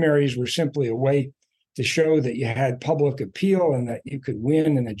primaries were simply a way to show that you had public appeal and that you could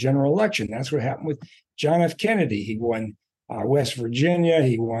win in a general election. That's what happened with John F. Kennedy. He won West Virginia.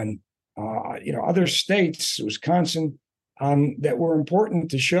 He won, other states, Wisconsin, that were important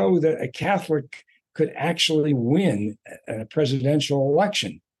to show that a Catholic could actually win a presidential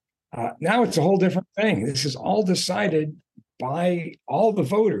election. Now it's a whole different thing. This is all decided by all the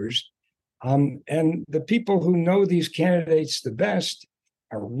voters. And the people who know these candidates the best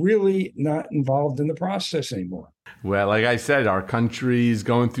are really not involved in the process anymore. Well, like I said, our country is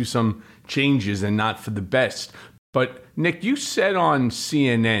going through some changes and not for the best. But Nick, you said on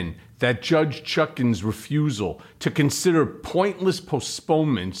CNN that Judge Chutkan's refusal to consider pointless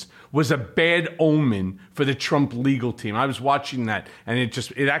postponements was a bad omen for the Trump legal team. I was watching that, and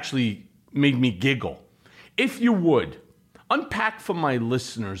it actually made me giggle. If you would, unpack for my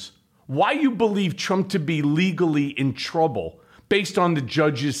listeners why you believe Trump to be legally in trouble based on the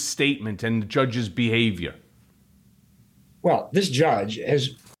judge's statement and the judge's behavior. Well, this judge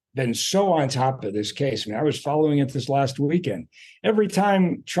has been so on top of this case. I was following it this last weekend. Every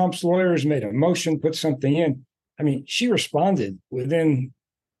time Trump's lawyers made a motion, put something in, she responded within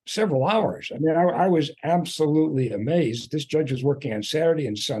several hours. I was absolutely amazed. This judge was working on Saturday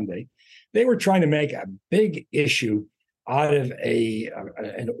and Sunday. They were trying to make a big issue out of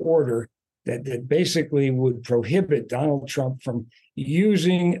an order that basically would prohibit Donald Trump from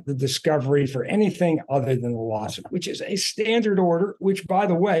using the discovery for anything other than the lawsuit, which is a standard order, which, by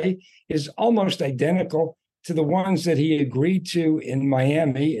the way, is almost identical to the ones that he agreed to in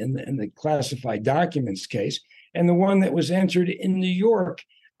Miami in the classified documents case, and the one that was entered in New York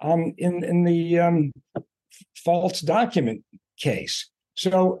in the false document case.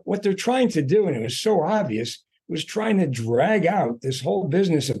 So what they're trying to do, and it was so obvious, was trying to drag out this whole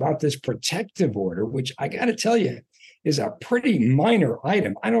business about this protective order, which I got to tell you is a pretty minor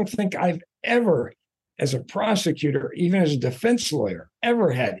item. I don't think I've ever, as a prosecutor, even as a defense lawyer, ever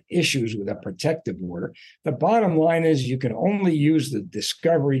had issues with a protective order. The bottom line is you can only use the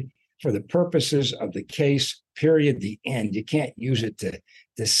discovery for the purposes of the case, period, the end. You can't use it to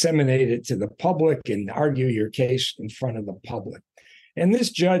disseminate it to the public and argue your case in front of the public. And this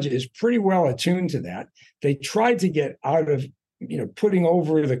judge is pretty well attuned to that. They tried to get out of, putting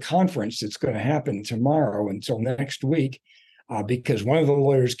over the conference that's going to happen tomorrow until next week because one of the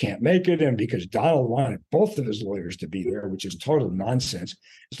lawyers can't make it and because Donald wanted both of his lawyers to be there, which is total nonsense.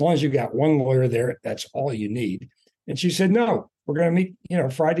 As long as you got one lawyer there, that's all you need. And she said, no, we're going to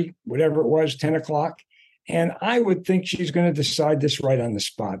meet, Friday, whatever it was, 10 o'clock. And I would think she's going to decide this right on the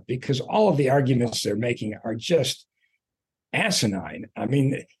spot because all of the arguments they're making are just asinine.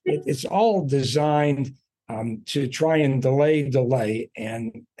 It's all designed to try and delay.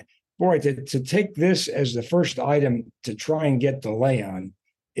 And boy, to take this as the first item to try and get delay on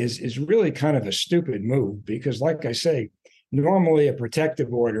is really kind of a stupid move because, like I say, normally a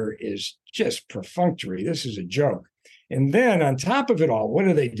protective order is just perfunctory. This is a joke. And then on top of it all, what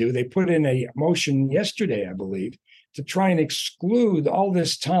do? They put in a motion yesterday, I believe, to try and exclude all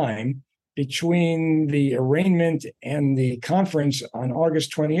this time between the arraignment and the conference on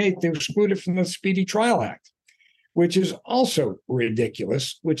August 28th. They exclude it from the Speedy Trial Act, which is also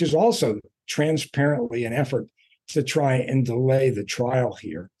ridiculous, which is also transparently an effort to try and delay the trial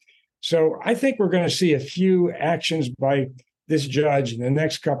here. So I think we're going to see a few actions by this judge in the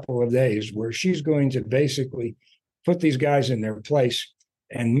next couple of days where she's going to basically put these guys in their place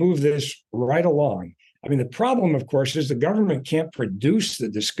and move this right along. The problem, of course, is the government can't produce the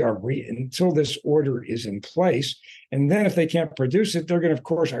discovery until this order is in place. And then if they can't produce it, they're going to, of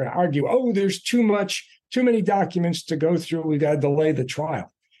course, argue, oh, there's too many documents to go through. We've got to delay the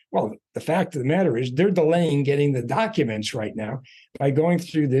trial. Well, the fact of the matter is they're delaying getting the documents right now by going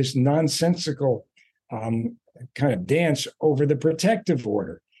through this nonsensical kind of dance over the protective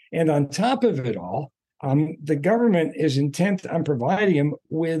order. And on top of it all, the government is intent on providing them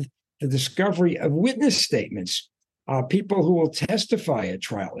with the discovery of witness statements, people who will testify at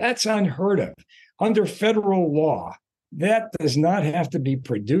trial. That's unheard of. Under federal law, that does not have to be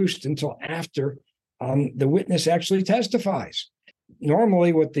produced until after the witness actually testifies.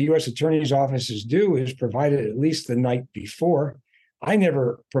 Normally, what the U.S. Attorney's offices do is provide it at least the night before. I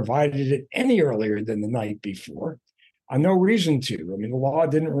never provided it any earlier than the night before. No reason to. I mean, the law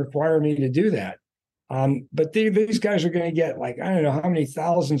didn't require me to do that. But these guys are going to get I don't know how many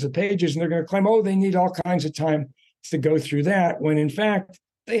thousands of pages, and they're going to claim, they need all kinds of time to go through that, when in fact,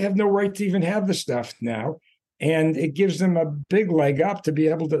 they have no right to even have the stuff now. And it gives them a big leg up to be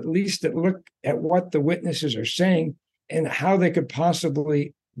able to at least look at what the witnesses are saying and how they could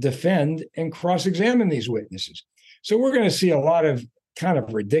possibly defend and cross-examine these witnesses. So we're going to see a lot of kind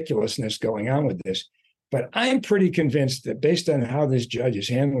of ridiculousness going on with this. But I'm pretty convinced that based on how this judge is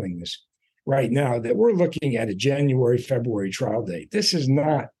handling this right now, that we're looking at a January, February trial date. This is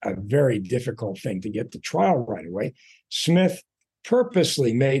not a very difficult thing to get the trial right away. Smith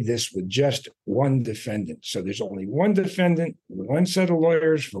purposely made this with just one defendant. So there's only one defendant, one set of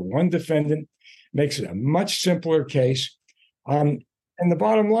lawyers for one defendant, makes it a much simpler case. And the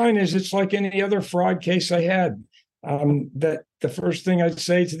bottom line is it's like any other fraud case I had. That the first thing I'd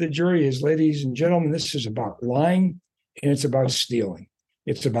say to the jury is, ladies and gentlemen, this is about lying and it's about stealing.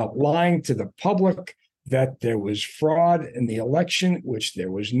 It's about lying to the public that there was fraud in the election, which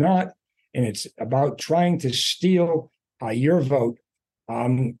there was not. And it's about trying to steal your vote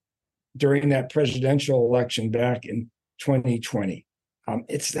during that presidential election back in 2020.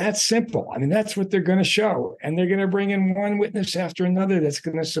 It's that simple. I mean, that's what they're going to show. And they're going to bring in one witness after another that's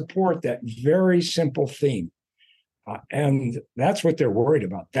going to support that very simple theme. And that's what they're worried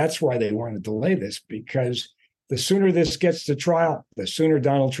about. That's why they want to delay this, because the sooner this gets to trial, the sooner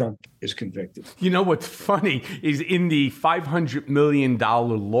Donald Trump is convicted. You know what's funny is in the $500 million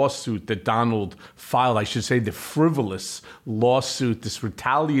lawsuit that Donald filed, I should say the frivolous lawsuit, this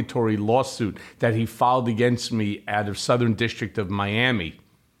retaliatory lawsuit that he filed against me out of Southern District of Miami,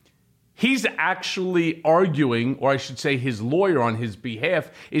 he's actually arguing, or I should say his lawyer on his behalf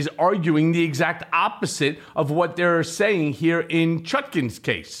is arguing the exact opposite of what they're saying here in Chutkan's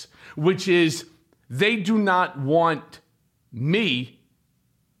case, which is they do not want me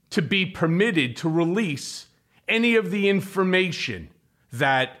to be permitted to release any of the information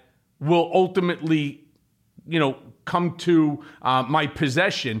that will ultimately, come to my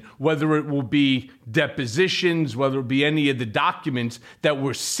possession, whether it will be depositions, whether it be any of the documents that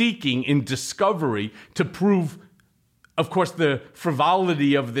we're seeking in discovery to prove, of course, the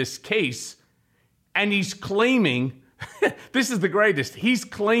frivolity of this case. And he's claiming, this is the greatest, he's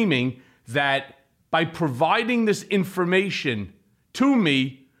claiming that by providing this information to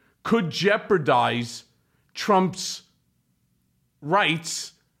me could jeopardize Trump's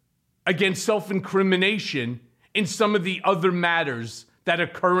rights against self-incrimination in some of the other matters that are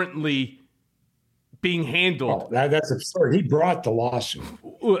currently being handled. Well, that's absurd. He brought the lawsuit.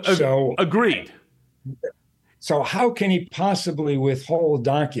 So agreed. So how can he possibly withhold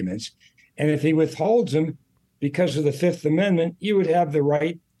documents? And if he withholds them because of the Fifth Amendment, you would have the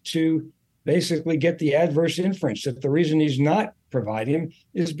right to basically get the adverse inference that the reason he's not providing him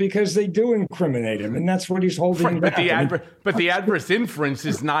is because they do incriminate him, and that's what he's holding back. But the adverse inference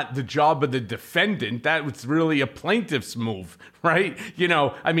is not the job of the defendant. That was really a plaintiff's move, right?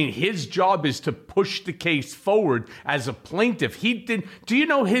 His job is to push the case forward as a plaintiff. Do you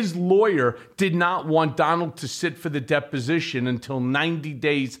know his lawyer did not want Donald to sit for the deposition until 90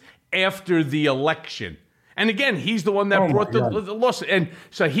 days after the election? And again, he's the one that brought the lawsuit. And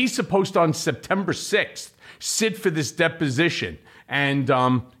so he's supposed to, on September 6th, sit for this deposition. And,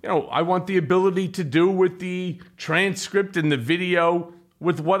 I want the ability to do with the transcript and the video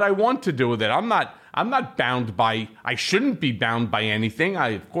with what I want to do with it. I'm not bound by, I shouldn't be bound by anything.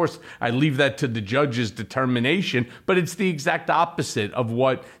 Of course, I leave that to the judge's determination, but it's the exact opposite of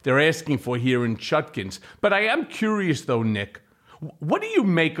what they're asking for here in Chutkan's. But I am curious, though, Nick, what do you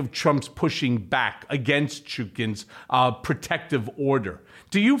make of Trump's pushing back against Chutkan's protective order?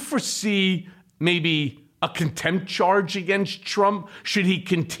 Do you foresee maybe a contempt charge against Trump? Should he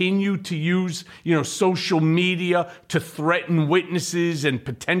continue to use, social media to threaten witnesses and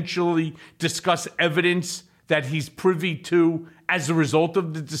potentially discuss evidence that he's privy to as a result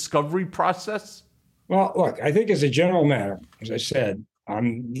of the discovery process? Well, look, I think as a general matter, as I said,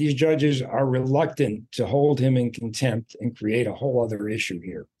 these judges are reluctant to hold him in contempt and create a whole other issue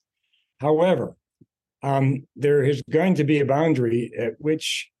here. However, there is going to be a boundary at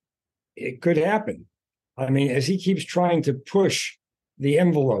which it could happen. As he keeps trying to push the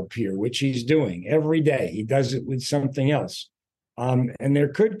envelope here, which he's doing every day, he does it with something else. And there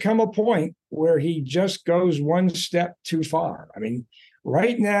could come a point where he just goes one step too far.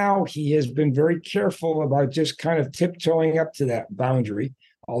 Right now, he has been very careful about just kind of tiptoeing up to that boundary.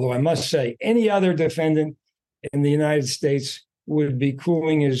 Although I must say, any other defendant in the United States would be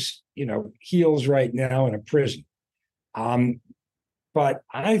cooling his, heels right now in a prison. But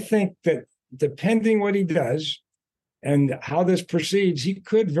I think that depending what he does and how this proceeds, he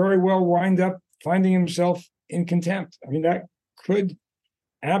could very well wind up finding himself in contempt. I mean, that could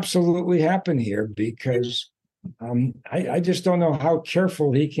absolutely happen here because I just don't know how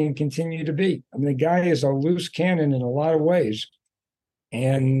careful he can continue to be. I mean, the guy is a loose cannon in a lot of ways.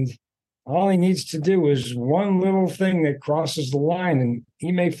 And all he needs to do is one little thing that crosses the line, and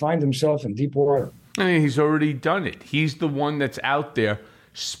he may find himself in deep water. I mean, he's already done it. He's the one that's out there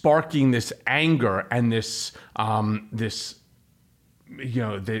sparking this anger and this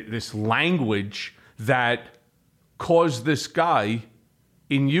language that caused this guy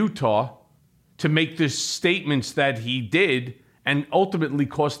in Utah to make the statements that he did, and ultimately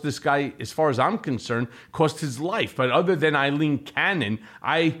cost this guy, as far as I'm concerned, cost his life. But other than Eileen Cannon,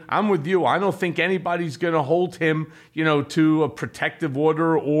 I'm with you. I don't think anybody's going to hold him, to a protective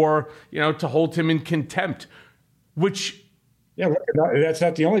order or, to hold him in contempt, which... Yeah, that's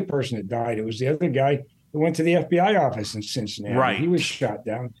not the only person that died. It was the other guy who went to the FBI office in Cincinnati. Right. He was shot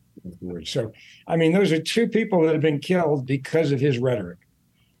down. So, I mean, those are two people that have been killed because of his rhetoric.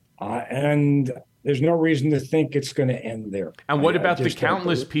 And there's no reason to think it's going to end there. And what about the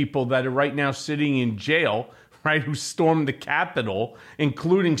countless people that are right now sitting in jail, right, who stormed the Capitol,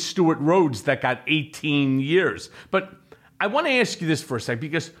 including Stuart Rhodes, that got 18 years? But I want to ask you this for a second,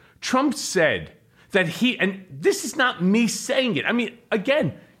 because Trump said that and this is not me saying it. I mean,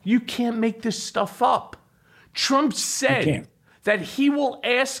 again, you can't make this stuff up. Trump said that he will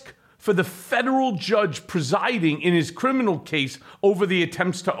ask for the federal judge presiding in his criminal case over the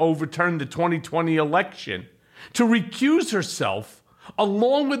attempts to overturn the 2020 election to recuse herself,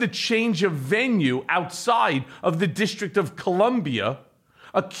 along with a change of venue outside of the District of Columbia,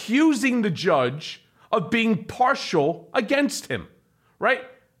 accusing the judge of being partial against him, right?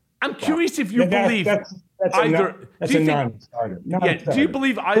 I'm curious if you believe that's either... That's a non-starter. Do you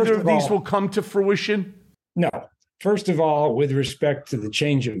believe either of these will come to fruition? No. First of all, with respect to the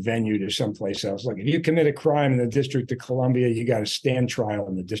change of venue to someplace else, like if you commit a crime in the District of Columbia, you got to stand trial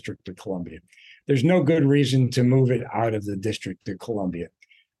in the District of Columbia. There's no good reason to move it out of the District of Columbia.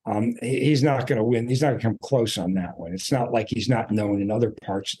 He's not going to win. He's not going to come close on that one. It's not like he's not known in other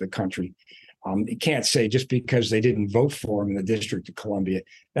parts of the country. You can't say just because they didn't vote for him in the District of Columbia,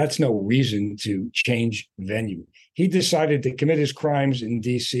 that's no reason to change venue. He decided to commit his crimes in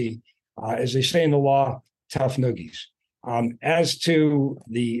D.C., as they say in the law, tough noogies. As to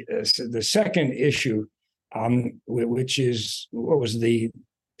the second issue, which is, what was the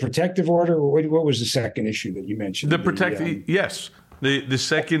protective order? What was the second issue that you mentioned? Yes. The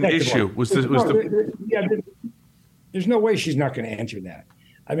second issue was there's no way she's not going to answer that.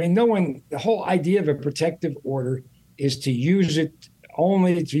 I mean, the whole idea of a protective order is to use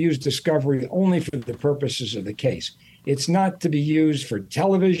discovery only for the purposes of the case. It's not to be used for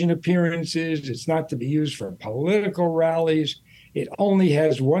television appearances. It's not to be used for political rallies. It only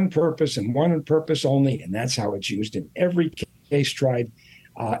has one purpose and one purpose only, and that's how it's used in every case tried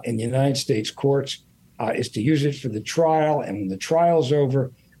in the United States courts, is to use it for the trial. And when the trial's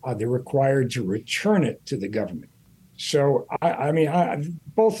over, they're required to return it to the government. So,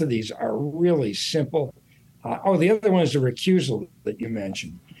 both of these are really simple. The other one is the recusal that you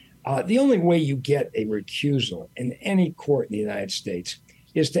mentioned. The only way you get a recusal in any court in the United States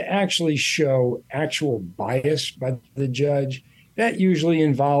is to actually show actual bias by the judge. That usually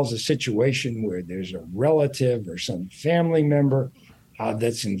involves a situation where there's a relative or some family member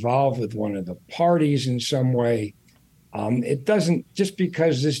that's involved with one of the parties in some way. It doesn't, just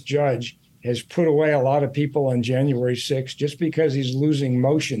because this judge has put away a lot of people on January 6th, just because he's losing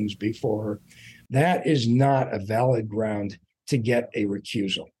motions before her, that is not a valid ground to get a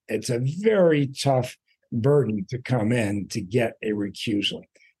recusal. It's a very tough burden to come in to get a recusal.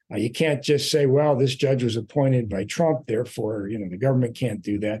 You can't just say, well, this judge was appointed by Trump, therefore, the government can't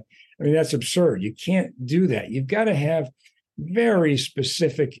do that. I mean, that's absurd. You can't do that. You've got to have very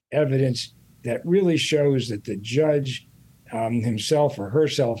specific evidence that really shows that the judge himself or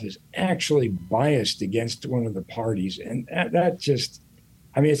herself is actually biased against one of the parties. And that just,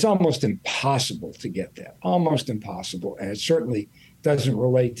 it's almost impossible to get that, almost impossible. And it certainly doesn't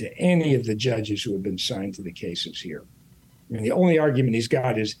relate to any of the judges who have been signed to the cases here. The only argument he's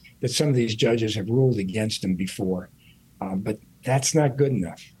got is that some of these judges have ruled against him before, but that's not good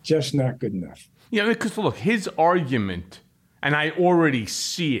enough, just not good enough. Yeah, because look, his argument, and I already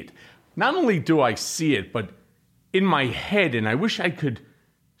see it. Not only do I see it, but in my head, and I wish I could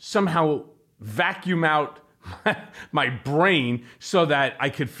somehow vacuum out my brain so that I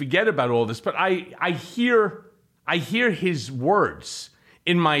could forget about all this. But I hear his words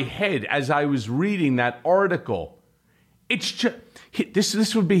in my head as I was reading that article. It's just,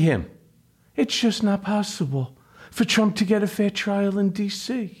 this would be him. It's just not possible for Trump to get a fair trial in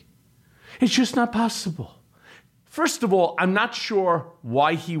D.C. It's just not possible. First of all, I'm not sure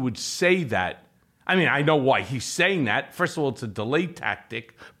why he would say that. I mean, I know why he's saying that. First of all, it's a delay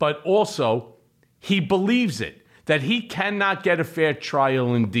tactic, but also he believes it, that he cannot get a fair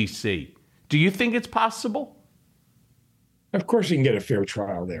trial in D.C. Do you think it's possible? Of course he can get a fair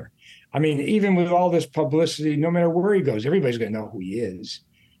trial there. I mean, even with all this publicity, no matter where he goes, everybody's going to know who he is.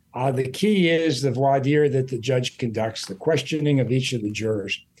 The key is the voir dire that the judge conducts, the questioning of each of the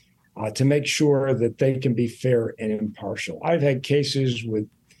jurors, to make sure that they can be fair and impartial. I've had cases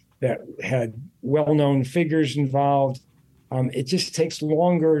that had well-known figures involved. It just takes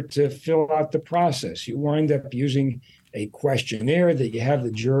longer to fill out the process. You wind up using a questionnaire that you have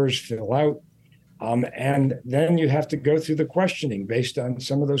the jurors fill out. And then you have to go through the questioning based on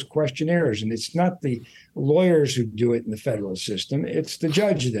some of those questionnaires. And it's not the lawyers who do it in the federal system. It's the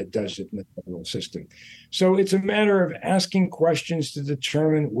judge that does it in the federal system. So it's a matter of asking questions to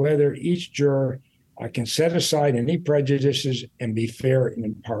determine whether each juror can set aside any prejudices and be fair and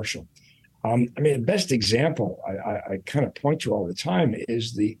impartial. I mean, the best example I kind of point to all the time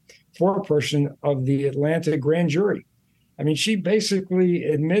is the foreperson of the Atlanta grand jury. I mean, she basically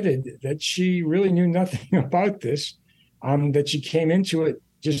admitted that she really knew nothing about this, that she came into it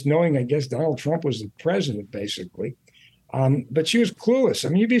just knowing, I guess, Donald Trump was the president, basically. But she was clueless. I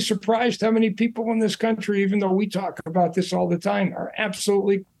mean, you'd be surprised how many people in this country, even though we talk about this all the time, are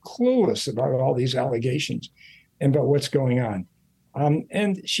absolutely clueless about all these allegations and about what's going on.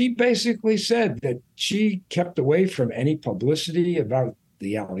 And she basically said that she kept away from any publicity about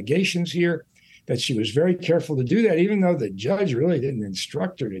the allegations here, that she was very careful to do that, even though the judge really didn't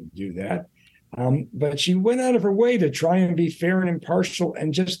instruct her to do that. But she went out of her way to try and be fair and impartial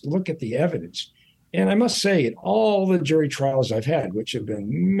and just look at the evidence. And I must say, in all the jury trials I've had, which have been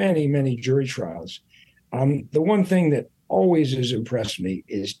many, many jury trials, the one thing that always has impressed me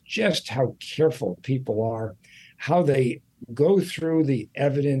is just how careful people are, how they go through the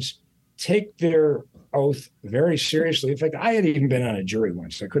evidence, take their oath very seriously. In fact, I had even been on a jury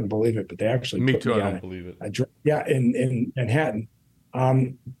once. I couldn't believe it, but they actually me put too. me I on don't believe it. In Manhattan.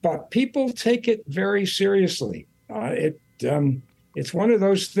 But people take it very seriously. It's one of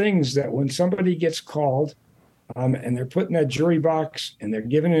those things that when somebody gets called and they're put in that jury box and they're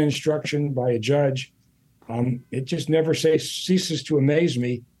given an instruction by a judge, it just never ceases to amaze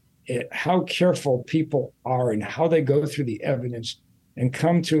me how careful people are and how they go through the evidence and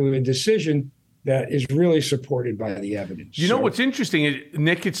come to a decision that is really supported by the evidence. You know what's interesting,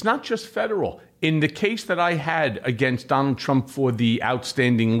 Nick, it's not just federal. In the case that I had against Donald Trump for the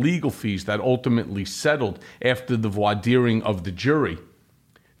outstanding legal fees that ultimately settled after the voir diring of the jury,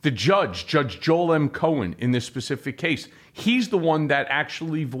 the judge, Judge Joel M. Cohen, in this specific case, he's the one that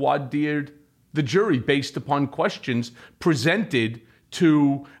actually voir dired the jury based upon questions presented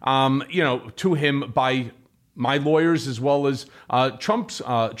to him by my lawyers as well as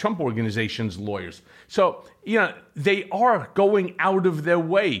Trump organization's lawyers. So, they are going out of their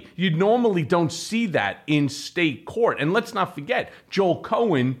way. You normally don't see that in state court. And let's not forget, Joel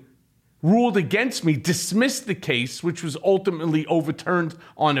Cohen ruled against me, dismissed the case, which was ultimately overturned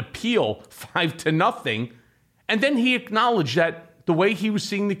on appeal 5-0. And then he acknowledged that the way he was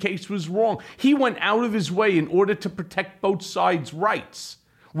seeing the case was wrong. He went out of his way in order to protect both sides' rights,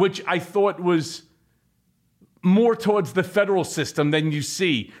 which I thought was more towards the federal system than you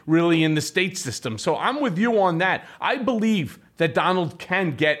see really in the state system. So I'm with you on that. I believe that Donald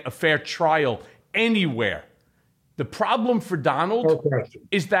can get a fair trial anywhere. The problem for Donald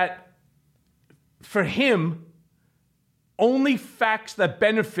is that for him, only facts that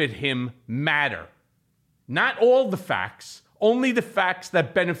benefit him matter. Not all the facts, only the facts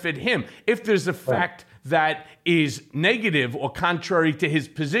that benefit him. If there's a fact that is negative or contrary to his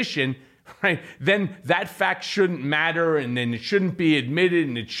position, right, then that fact shouldn't matter, and then it shouldn't be admitted,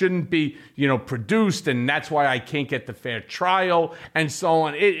 and it shouldn't be, produced, and that's why I can't get the fair trial, and so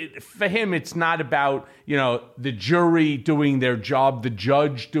on. For him, it's not about, the jury doing their job, the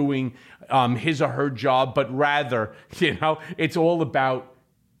judge doing his or her job, but rather, it's all about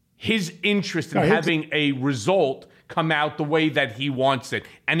his interest in having a result come out the way that he wants it.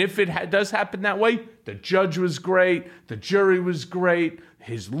 And if it does happen that way, the judge was great, the jury was great,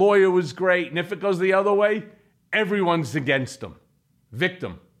 his lawyer was great, and if it goes the other way, everyone's against him.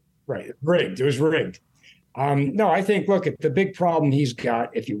 Victim. Right. Rigged. It was rigged. No, I think, look, at the big problem he's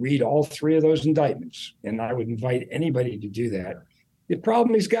got, if you read all three of those indictments, and I would invite anybody to do that, the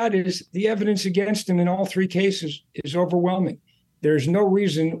problem he's got is the evidence against him in all three cases is overwhelming. There's no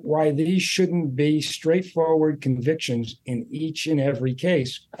reason why these shouldn't be straightforward convictions in each and every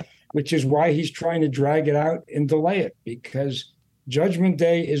case, which is why he's trying to drag it out and delay it, because Judgment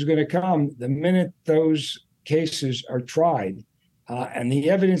Day is going to come the minute those cases are tried. And the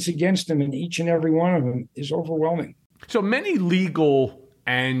evidence against him in each and every one of them is overwhelming. So many legal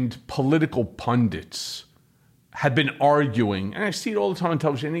and political pundits have been arguing, and I see it all the time on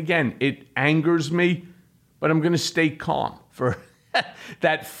television. And again, it angers me, but I'm going to stay calm for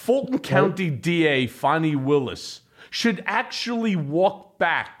that Fulton County DA, Fani Willis, should actually walk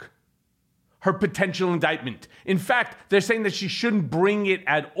back her potential indictment. In fact, they're saying that she shouldn't bring it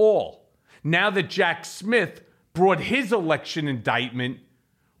at all. Now that Jack Smith brought his election indictment,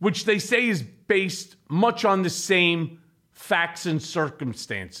 which they say is based much on the same facts and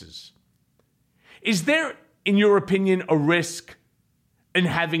circumstances. Is there, in your opinion, a risk in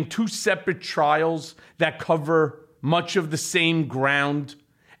having two separate trials that cover much of the same ground?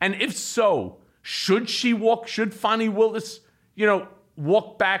 And if so, should Fani Willis,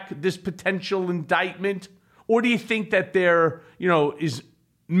 walk back this potential indictment? Or do you think that there, is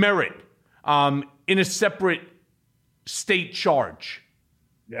merit in a separate state charge?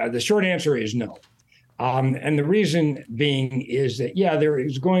 The short answer is no. And the reason being is that, there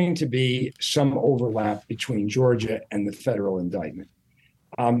is going to be some overlap between Georgia and the federal indictment.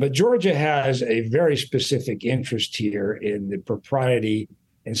 But Georgia has a very specific interest here in the propriety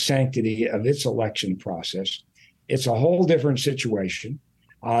and sanctity of its election process. It's a whole different situation.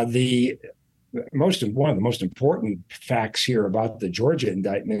 One of the most important facts here about the Georgia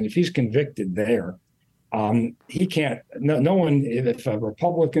indictment, if he's convicted there, he can't, no one, if a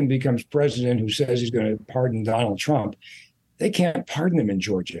Republican becomes president who says he's going to pardon Donald Trump, they can't pardon him in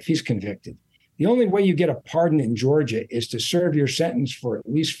Georgia if he's convicted. The only way you get a pardon in Georgia is to serve your sentence for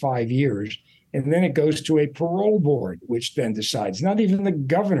at least 5 years, and then it goes to a parole board, which then decides. Not even the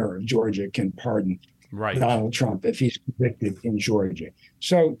governor of Georgia can pardon Donald Trump if he's convicted in Georgia.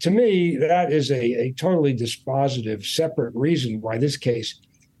 So to me, that is a totally dispositive, separate reason why this case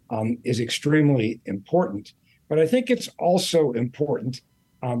is extremely important. But I think it's also important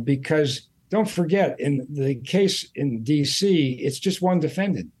because don't forget, in the case in D.C., it's just one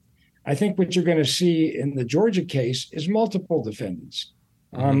defendant. I think what you're going to see in the Georgia case is multiple defendants.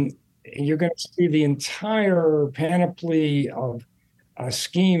 You're going to see the entire panoply of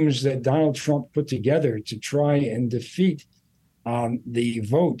schemes that Donald Trump put together to try and defeat the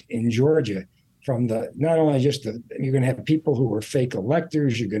vote in Georgia. From not only you're going to have people who are fake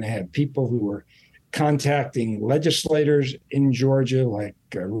electors, you're going to have people who are contacting legislators in Georgia, like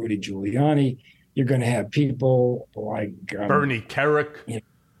Rudy Giuliani. You're going to have people like Bernie Kerik.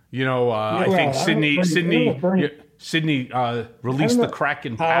 I think Sidney released the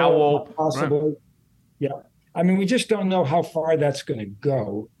Kraken Powell. Possibly. Right. Yeah. I mean, we just don't know how far that's going to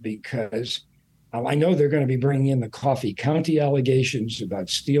go because I know they're going to be bringing in the Coffee County allegations about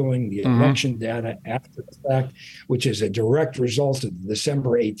stealing the election data after the fact, which is a direct result of the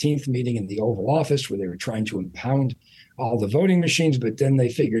December 18th meeting in the Oval Office where they were trying to impound all the voting machines. But then they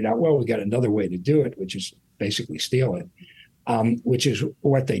figured out, well, we got another way to do it, which is basically steal it, which is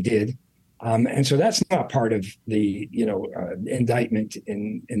what they did. And so that's not part of the, indictment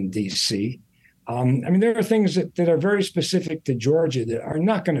in D.C. There are things that are very specific to Georgia that are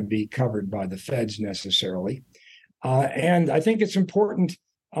not going to be covered by the feds necessarily. And I think it's important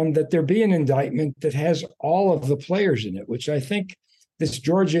that there be an indictment that has all of the players in it, which I think this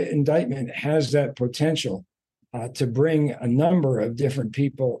Georgia indictment has that potential to bring a number of different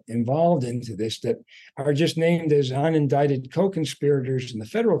people involved into this that are just named as unindicted co-conspirators in the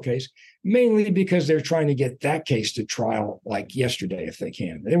federal case, mainly because they're trying to get that case to trial like yesterday, if they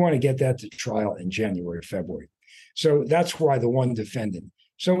can. They want to get that to trial in January or February. So that's why the one defendant.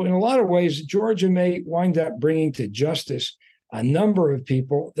 So in a lot of ways, Georgia may wind up bringing to justice a number of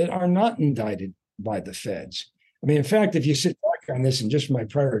people that are not indicted by the feds. In fact, if you sit back on this and just my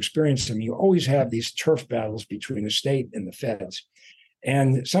prior experience, you always have these turf battles between the state and the feds.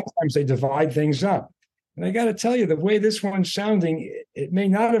 And sometimes they divide things up. And I got to tell you, the way this one's sounding, it may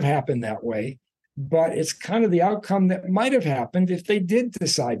not have happened that way, but it's kind of the outcome that might have happened if they did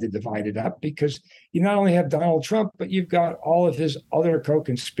decide to divide it up, because you not only have Donald Trump, but you've got all of his other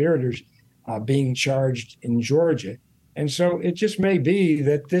co-conspirators being charged in Georgia. And so it just may be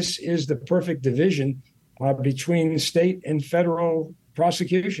that this is the perfect division between state and federal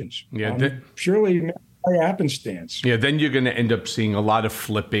prosecutions. Yeah, purely by happenstance. Yeah, then you're going to end up seeing a lot of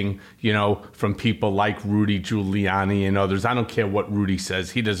flipping, from people like Rudy Giuliani and others. I don't care what Rudy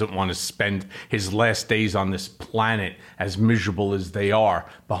says. He doesn't want to spend his last days on this planet, as miserable as they are,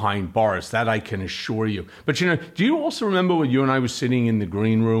 behind bars. That I can assure you. But, do you also remember when you and I were sitting in the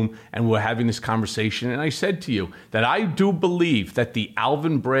green room and we were having this conversation, and I said to you that I do believe that the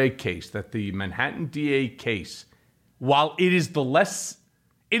Alvin Bragg case, that the Manhattan DA case, while it is the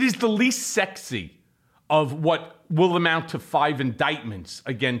least sexy of what will amount to 5 indictments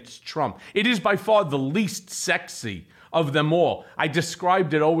against Trump, it is by far the least sexy of them all. I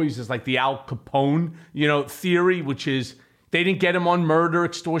described it always as like the Al Capone, theory, which is they didn't get him on murder,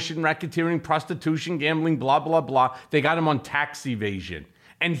 extortion, racketeering, prostitution, gambling, blah, blah, blah. They got him on tax evasion.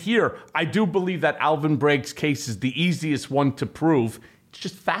 And here, I do believe that Alvin Bragg's case is the easiest one to prove. It's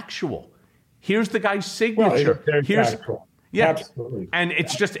just factual. Here's the guy's signature. Well, Here's factual. Yeah, absolutely. And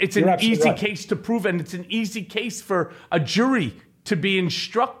it's an easy case to prove, and it's an easy case for a jury to be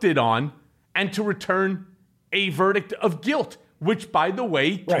instructed on and to return a verdict of guilt, which, by the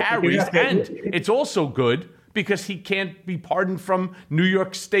way, carries, and it's also good because he can't be pardoned from New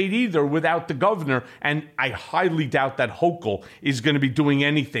York State either without the governor, and I highly doubt that Hochul is going to be doing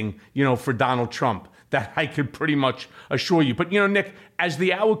anything, for Donald Trump. That I could pretty much assure you. But, Nick, as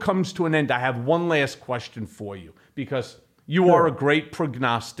the hour comes to an end, I have one last question for you, because you are a great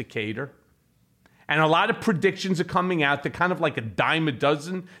prognosticator, and a lot of predictions are coming out. They're kind of like a dime a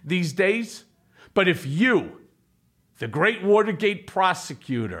dozen these days. But if you, the great Watergate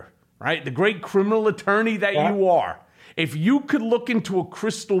prosecutor, right, the great criminal attorney that you are, if you could look into a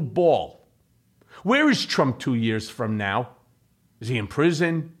crystal ball, where is Trump 2 years from now? Is he in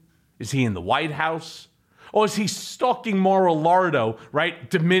prison? Is he in the White House? Or is he stalking Mar-a-Lago, right,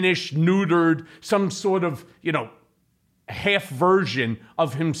 diminished, neutered, some sort of, half version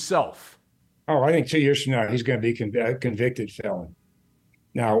of himself? Oh, I think 2 years from now, he's going to be a convicted felon.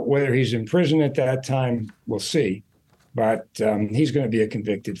 Now, whether he's in prison at that time, we'll see. But he's going to be a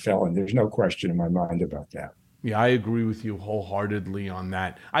convicted felon. There's no question in my mind about that. Yeah, I agree with you wholeheartedly on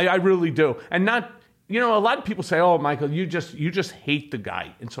that. I really do. And not, a lot of people say, oh, Michael, you just hate the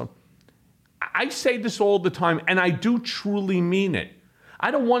guy. And so I say this all the time, and I do truly mean it.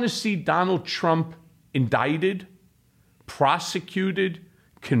 I don't want to see Donald Trump indicted, prosecuted,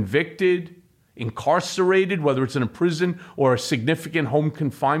 convicted, incarcerated, whether it's in a prison or a significant home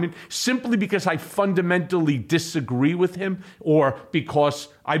confinement, simply because I fundamentally disagree with him or because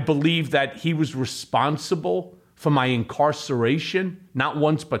I believe that he was responsible for my incarceration, not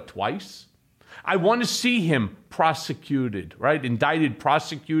once but twice. I want to see him prosecuted, right? Indicted,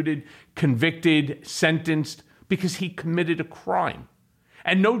 prosecuted, convicted, sentenced, because he committed a crime.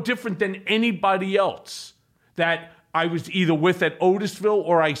 And no different than anybody else that I was either with at Otisville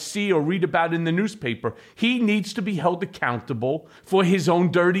or I see or read about in the newspaper. He needs to be held accountable for his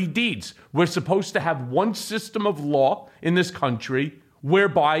own dirty deeds. We're supposed to have one system of law in this country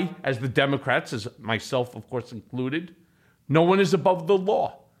whereby, as the Democrats, as myself, of course, included, no one is above the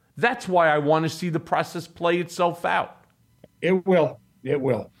law. That's why I want to see the process play itself out. It will. It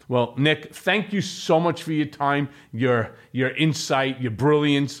will. Well, Nick, thank you so much for your time, your insight, your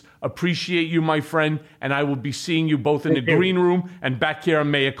brilliance. Appreciate you, my friend. And I will be seeing you both in the green room and back here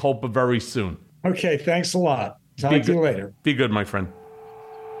on Mea Culpa very soon. Okay, thanks a lot. Talk to you later. Be good, my friend.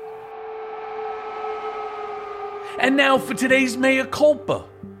 And now for today's Mea Culpa.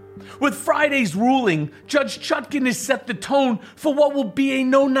 With Friday's ruling, Judge Chutkan has set the tone for what will be a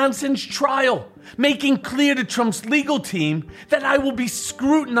no-nonsense trial, making clear to Trump's legal team that I will be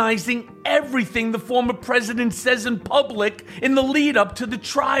scrutinizing everything the former president says in public in the lead-up to the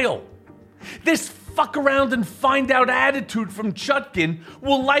trial. This fuck-around-and-find-out attitude from Chutkan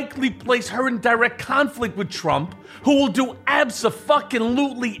will likely place her in direct conflict with Trump, who will do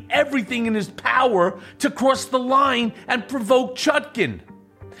abso-fucking-lutely everything in his power to cross the line and provoke Chutkan.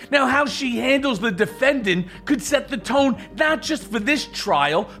 Now, how she handles the defendant could set the tone not just for this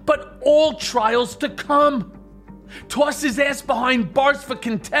trial, but all trials to come. Toss his ass behind bars for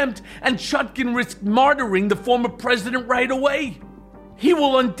contempt, and Chutkan risks martyring the former president right away. He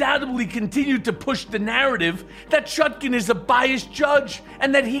will undoubtedly continue to push the narrative that Chutkan is a biased judge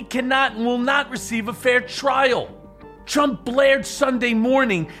and that he cannot and will not receive a fair trial. Trump blared Sunday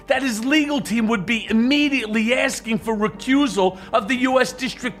morning that his legal team would be immediately asking for recusal of the U.S.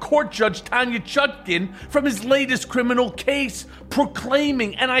 District Court Judge Tanya Chutkan from his latest criminal case,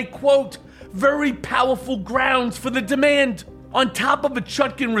 proclaiming, and I quote, very powerful grounds for the demand. On top of a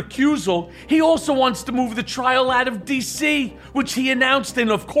Chutkan recusal, he also wants to move the trial out of D.C., which he announced in,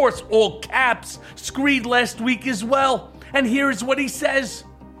 of course, all caps, screed last week as well. And here is what he says.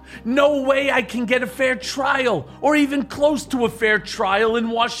 No way I can get a fair trial, or even close to a fair trial in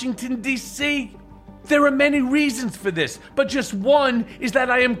Washington, D.C. There are many reasons for this, but just one is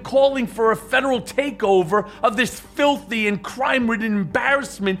that I am calling for a federal takeover of this filthy and crime-ridden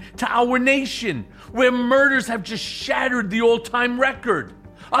embarrassment to our nation, where murders have just shattered the all-time record.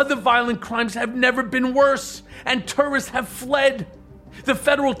 Other violent crimes have never been worse, and tourists have fled. The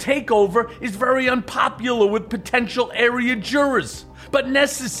federal takeover is very unpopular with potential area jurors, but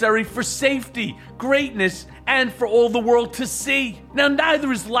necessary for safety, greatness, and for all the world to see. Now,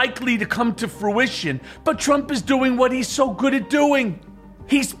 neither is likely to come to fruition, but Trump is doing what he's so good at doing.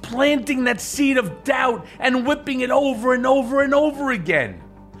 He's planting that seed of doubt and whipping it over and over and over again.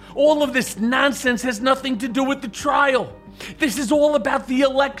 All of this nonsense has nothing to do with the trial. This is all about the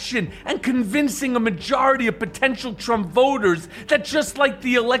election and convincing a majority of potential Trump voters that just like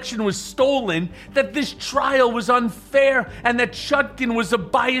the election was stolen, that this trial was unfair and that Chutkan was a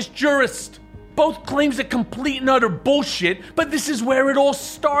biased jurist. Both claims are complete and utter bullshit, but this is where it all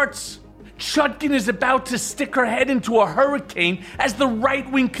starts. Chutkan is about to stick her head into a hurricane as the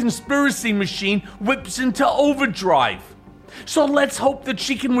right-wing conspiracy machine whips into overdrive. So let's hope that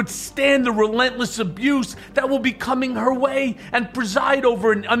she can withstand the relentless abuse that will be coming her way and preside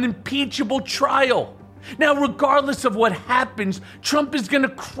over an unimpeachable trial. Now, regardless of what happens, Trump is going to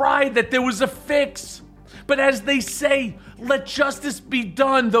cry that there was a fix. But as they say, let justice be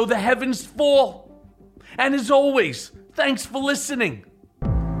done though the heavens fall. And as always, thanks for listening.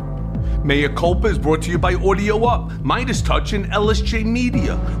 Mea Culpa is brought to you by Audio Up, Midas Touch, and LSJ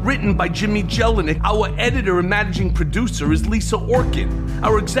Media. Written by Jimmy Jelinek. Our editor and managing producer is Lisa Orkin.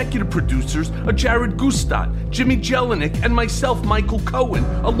 Our executive producers are Jared Gustad, Jimmy Jelinek, and myself, Michael Cohen,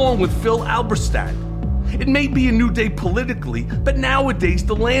 along with Phil Alberstadt. It may be a new day politically, but nowadays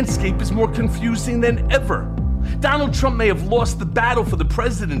the landscape is more confusing than ever. Donald Trump may have lost the battle for the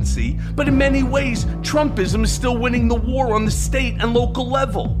presidency, but in many ways, Trumpism is still winning the war on the state and local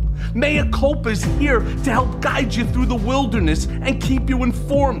level. Mea Culpa is here to help guide you through the wilderness and keep you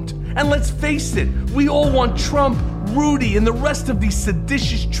informed. And let's face it, we all want Trump, Rudy, and the rest of these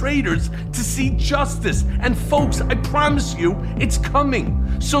seditious traitors to see justice. And folks, I promise you, it's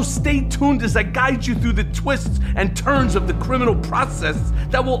coming. So stay tuned as I guide you through the twists and turns of the criminal process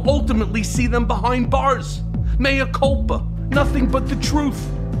that will ultimately see them behind bars. Mea Culpa, nothing but the truth.